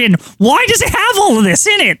version, why does it have all of this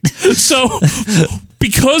in it? So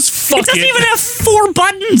because it doesn't even have 4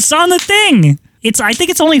 buttons on the thing. I think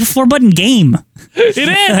it's only a 4-button game.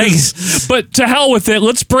 It is. But to hell with it.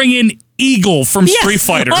 Let's bring in Eagle from Street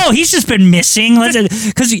Fighter. Oh, he's just been missing.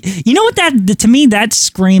 Because you know what to me that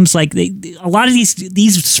screams like a lot of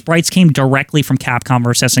these sprites came directly from Capcom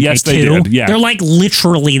versus SNK 2. Yes, they did. Yeah. They're like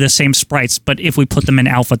literally the same sprites, but if we put them in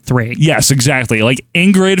Alpha 3. Yes, exactly. Like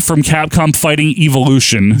Ingrid from Capcom Fighting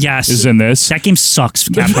Evolution is in this. That game sucks.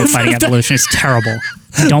 Capcom Fighting Evolution is terrible.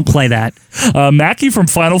 Don't play that. Mackie from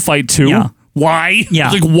Final Fight 2. Yeah. Why?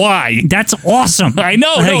 Yeah. Like, why? That's awesome. I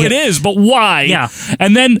know. No, it is. But why? Yeah.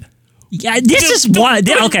 And then... Yeah, this is why.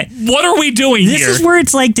 Okay. What are we doing here? This is where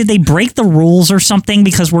it's like, did they break the rules or something?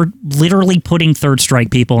 Because we're literally putting Third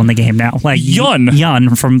Strike people in the game now. Like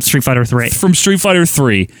Yun from Street Fighter 3. From Street Fighter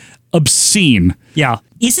 3. Obscene. Yeah.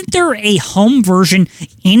 Isn't there a home version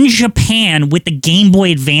in Japan with the Game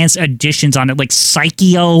Boy Advance editions on it, like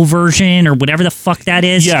Psycho version or whatever the fuck that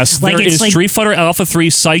is? Yes, like, there is Street Fighter Alpha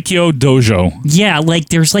 3 Psycho Dojo. Yeah, like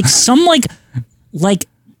there's like some like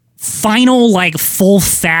final like full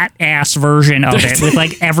fat ass version of it with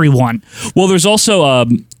like everyone. Well, there's also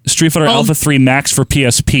Street Fighter Alpha 3 Max for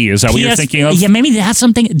PSP. Is that what you're thinking of? Yeah, maybe that's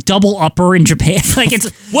something double upper in Japan. Like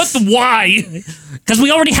it's why? Because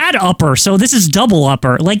we already had upper, so this is double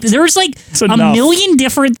upper. Like there's like a million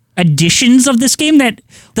different editions of this game that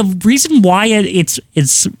the reason why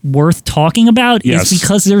it's worth talking about is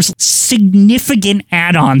because there's significant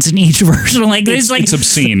add-ons in each version. Like it's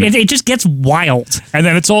obscene. It just gets wild. And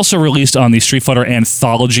then it's also released on the Street Fighter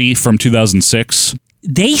Anthology from 2006.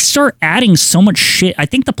 They start adding so much shit. I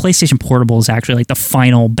think the PlayStation Portable is actually like the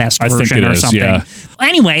final best version or something. Yeah.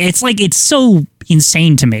 Anyway, it's so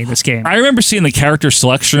insane to me, this game. I remember seeing the character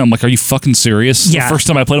selection. I'm like, are you fucking serious? Yeah. The first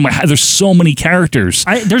time I played, I'm like, there's so many characters.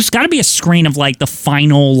 There's got to be a screen of like the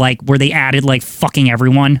final, like where they added like fucking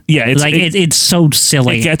everyone. Yeah. It's so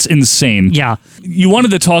silly. It gets insane. Yeah. You wanted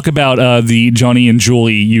to talk about the Johnny and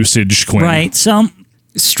Julie usage, Quinn. Right. So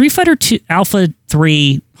Street Fighter 2 Alpha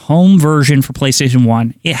 3 home version for PlayStation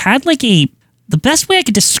 1, it had like the best way I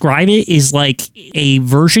could describe it is like a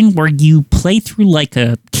version where you play through like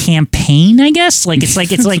a campaign, I guess. Like it's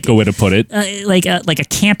like a good way to put it. Like a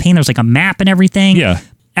campaign. There's like a map and everything. Yeah.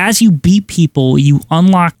 As you beat people, you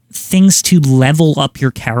unlock things to level up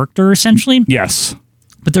your character, essentially. Yes.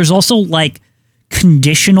 But there's also like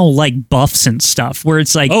conditional like buffs and stuff where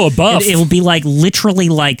it's like, a buff. It will be like literally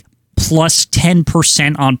like plus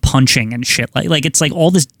 10% on punching and shit. Like it's like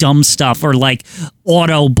all this dumb stuff, or like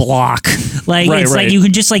auto block. Like it's like you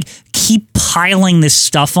can just like keep piling this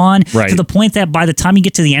stuff on to the point that by the time you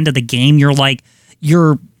get to the end of the game,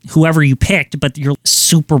 you're whoever you picked, but you're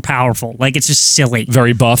super powerful. Like it's just silly.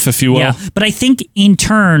 Very buff, if you will. Yeah. But I think in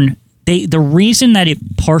turn, the reason that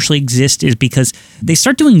it partially exists is because they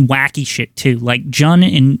start doing wacky shit too. Like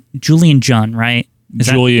Julian Jun, right?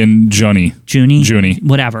 Junie,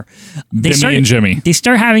 whatever. Jimmy. They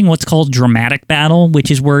start having what's called dramatic battle, which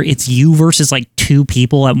is where it's you versus like two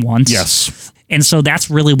people at once. Yes. And so that's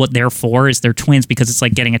really what they're for, is they're twins, because it's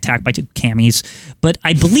like getting attacked by two Cammies. But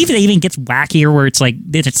I believe it even gets wackier where it's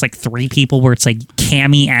like three people, where it's like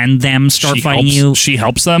Cammy and them start fighting you. She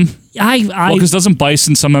helps them? Because doesn't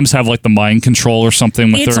Bison sometimes have like the mind control or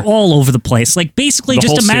something with it's her? all over the place. Like basically, The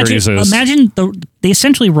just whole series is. imagine they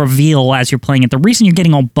essentially reveal as you're playing it. The reason you're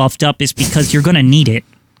getting all buffed up is because you're going to need it.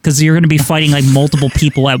 Because you're going to be fighting like multiple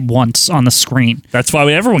people at once on the screen. That's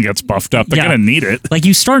why everyone gets buffed up. They're going to need it. Like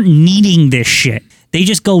you start needing this shit. They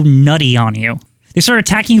just go nutty on you. They start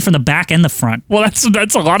attacking you from the back and the front. Well,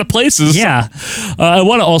 that's a lot of places. Yeah. I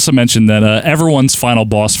want to also mention that everyone's final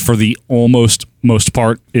boss for the most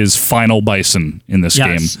part is Final Bison in this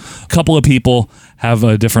game. A couple of people have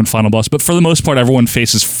a different final boss, but for the most part, everyone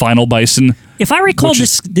faces Final Bison. If I recall,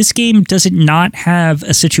 this game, does it not have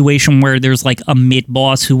a situation where there's like a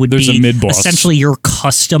mid-boss who would be essentially your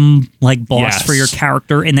custom like boss for your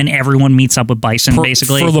character, and then everyone meets up with Bison,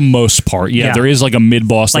 basically? For the most part, yeah. There is like a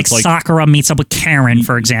mid-boss. Like Sakura meets up with Karen,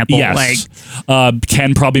 for example. Yes.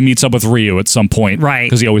 Ken probably meets up with Ryu at some point. Right.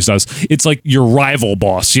 Because he always does. It's like your rival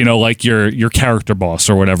boss, like your character boss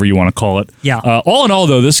or whatever you want to call it. Yeah. All in all,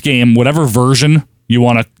 though, this game, whatever version you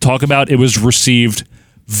want to talk about, it was received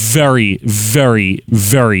very, very,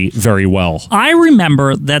 very, very well. I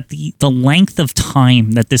remember that the length of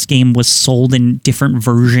time that this game was sold in different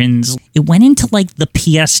versions, it went into like the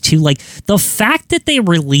PS2. Like the fact that they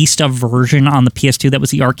released a version on the PS2 that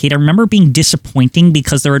was the arcade, I remember being disappointing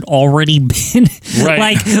because there had already been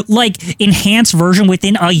like enhanced version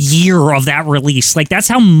within a year of that release. Like that's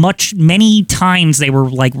how many times they were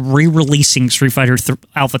like re-releasing Street Fighter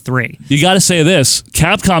Alpha 3. You got to say this,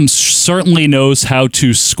 Capcom certainly knows how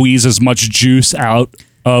to squeeze as much juice out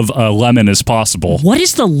of a lemon as possible. What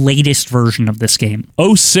is the latest version of this game?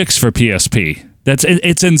 06 for PSP.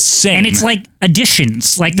 It's insane. And it's like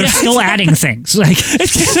additions. Like they're still adding things. Like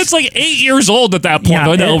it's like 8 years old at that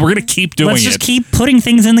point. Yeah, we're going to keep doing it. Let's just keep putting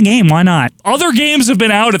things in the game. Why not? Other games have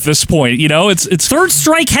been out at this point. It's Third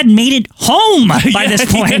Strike had made it home by this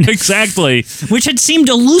point. Yeah, exactly. Which had seemed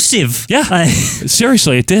elusive. Yeah.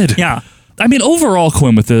 Seriously, it did. Yeah. I mean, overall,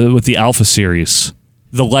 Quinn, with the Alpha series,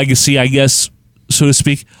 the legacy, I guess, so to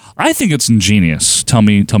speak, I think it's ingenious. Tell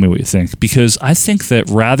me what you think, because I think that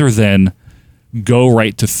rather than go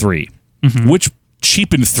right to 3, which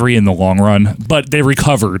cheapened 3 in the long run, but they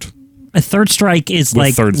recovered. A Third Strike is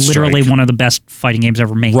like literally one of the best fighting games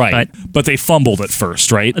ever made. Right, but they fumbled at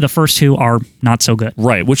first, right? The first two are not so good.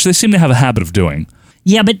 Right, which they seem to have a habit of doing.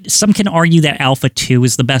 Yeah, but some can argue that Alpha 2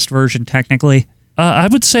 is the best version, technically. I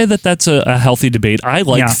would say that that's a healthy debate. I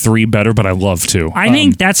like 3 better, but I love 2. I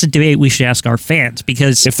think that's a debate we should ask our fans,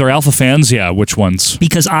 because if they're Alpha fans, which ones?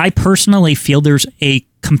 Because I personally feel there's a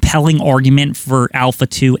compelling argument for Alpha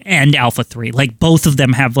 2 and Alpha 3. Like both of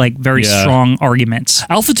them have like very strong arguments.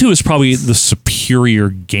 Alpha 2 is probably the superior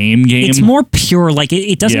game. It's more pure. Like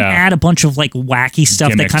it doesn't add a bunch of like wacky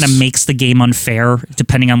stuff that kind of makes the game unfair,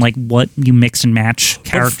 depending on like what you mix and match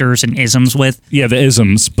characters and isms with. Yeah, the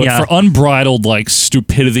isms. But for unbridled like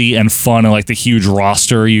stupidity and fun and like the huge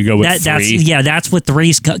roster, you go with 3. That's what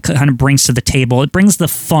 3 kind of brings to the table. It brings the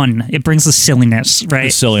fun. It brings the silliness, right? The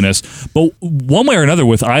silliness. But one way or another,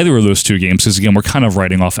 with either of those two games, because again, we're kind of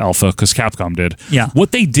writing off Alpha because Capcom did. Yeah.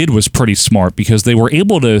 What they did was pretty smart, because they were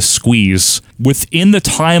able to squeeze within the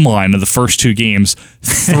timeline of the first 2 games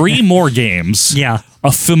 3 more games. Yeah.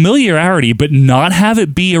 A familiarity, but not have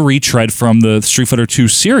it be a retread from the Street Fighter 2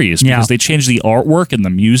 series, because they changed the artwork and the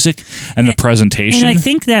music and the presentation. And I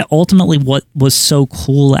think that ultimately what was so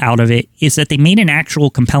cool out of it is that they made an actual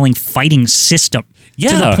compelling fighting system.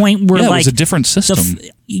 Yeah. To the point where it was a different system.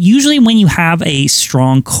 Usually when you have a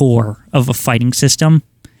strong core of a fighting system,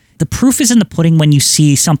 the proof is in the pudding when you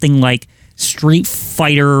see something like Street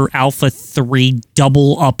Fighter Alpha 3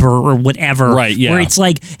 double upper or whatever. Right, yeah. Where it's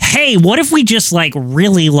like, hey, what if we just like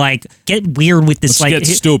really like get weird with this? Let's like get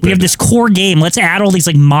stupid. We have this core game. Let's add all these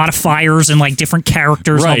like modifiers and like different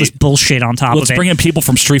characters and all this bullshit on top of it. Let's bring in people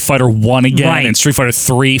from Street Fighter 1 again and Street Fighter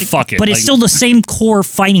 3. Fuck it. But it's still the same core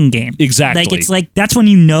fighting game. Exactly. Like it's like that's when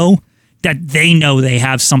you know that they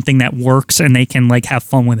have something that works and they can like have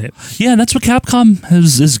fun with it. Yeah, that's what Capcom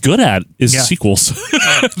is good at is sequels.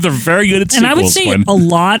 They're very good at sequels. And I would say a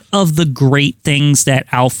lot of the great things that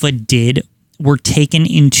Alpha did were taken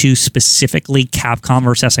into specifically Capcom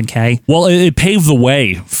versus SNK. Well, it paved the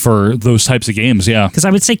way for those types of games, yeah. Because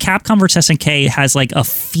I would say Capcom versus SNK has like a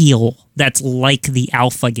feel that's like the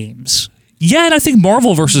Alpha games. Yeah, and I think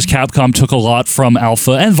Marvel versus Capcom took a lot from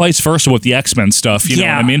Alpha and vice versa with the X-Men stuff. You know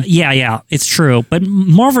what I mean? Yeah, it's true. But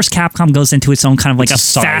Marvel vs. Capcom goes into its own kind of like a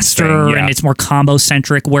faster thing, and it's more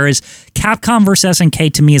combo-centric, whereas Capcom vs.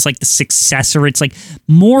 SNK to me is like the successor. It's like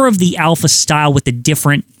more of the Alpha style with the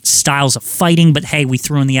different styles of fighting, but hey, we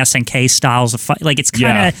threw in the SNK styles of fight. Like it's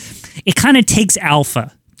kind of, it kind of takes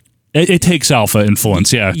Alpha. It takes Alpha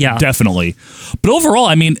influence, yeah, definitely. But overall,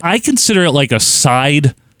 I mean, I consider it like a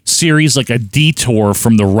side series, like a detour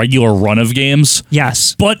from the regular run of games.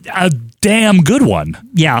 Yes. But a damn good one.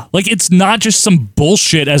 Yeah. Like, it's not just some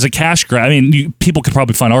bullshit as a cash grab. I mean, people could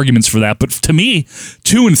probably find arguments for that, but to me,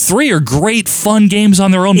 2 and 3 are great, fun games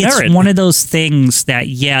on their own merit. It's one of those things that,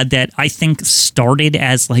 that I think started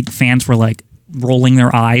as, like, fans were, like, rolling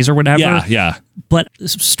their eyes or whatever. Yeah. But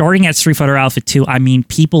starting at Street Fighter Alpha 2, I mean,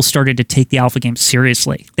 people started to take the Alpha games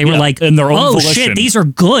seriously. They were like, in their own oh volition. shit, these are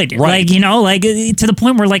good. Right. Like, you know, like to the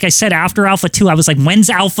point where, like I said, after Alpha 2, I was like, when's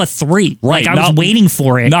Alpha 3? Right. Like, I was waiting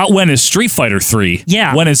for it. Not when is Street Fighter 3.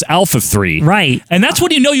 Yeah. When is Alpha 3. Right. And that's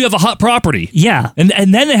when you know you have a hot property. Yeah. And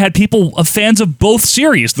then they had people, fans of both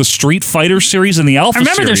series, the Street Fighter series and the Alpha series.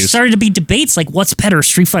 I remember there started to be debates like, what's better,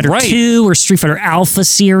 Street Fighter 2 or Street Fighter Alpha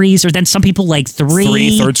series? Or then some people like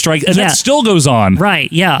 3. Third Strike. And that still goes on.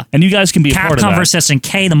 Right, yeah. And you guys can be a part of that. Capcom versus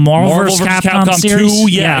SNK, the Marvel vs. Capcom series.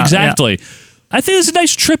 2, yeah, exactly. I think it's a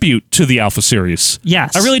nice tribute to the Alpha series.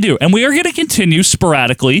 Yes. I really do. And we are going to continue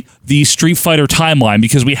sporadically the Street Fighter timeline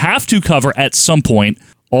because we have to cover at some point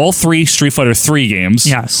all 3 Street Fighter 3 games.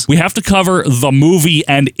 Yes. We have to cover the movie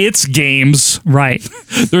and its games. Right.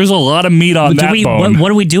 There's a lot of meat on that bone. What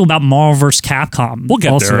do we do about Marvel vs. Capcom? We'll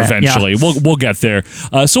get there eventually. Yeah. We'll get there.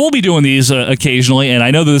 So we'll be doing these occasionally, and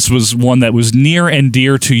I know this was one that was near and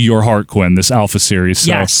dear to your heart, Quinn, this Alpha series.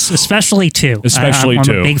 So. Yes, especially 2. Especially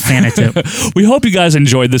 2. I'm a big fan of 2. We hope you guys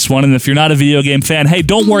enjoyed this one, and if you're not a video game fan, hey,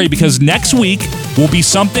 don't worry, because next week will be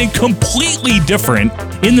something completely different.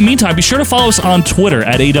 In the meantime, be sure to follow us on Twitter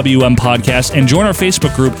at AWM Podcast and join our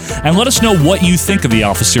Facebook group and let us know what you think of the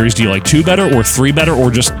Alpha series. Do you like 2 better or 3 better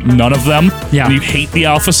or just none of them? Yeah. Do you hate the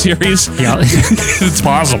Alpha series? Yeah. It's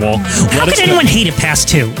possible. How could anyone hate it past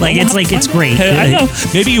 2? Like, it's great. Hey, I know.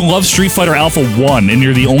 Maybe you love Street Fighter Alpha 1 and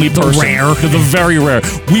you're the only person. The very rare.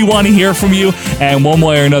 We want to hear from you, and one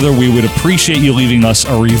way or another, we would appreciate you leaving us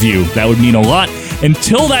a review. That would mean a lot.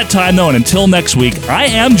 Until that time, though, and until next week, I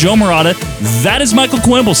am Joe Murata. That is Michael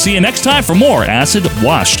Quinn. We'll see you next time for more Acid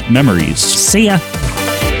Washed Memories. See ya.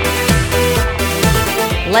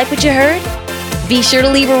 Like what you heard? Be sure to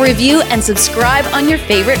leave a review and subscribe on your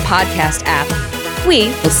favorite podcast app. We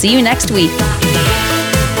will see you next week.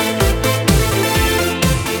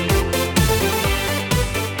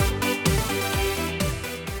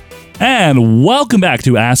 And welcome back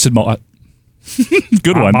to Acid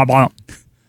Good one.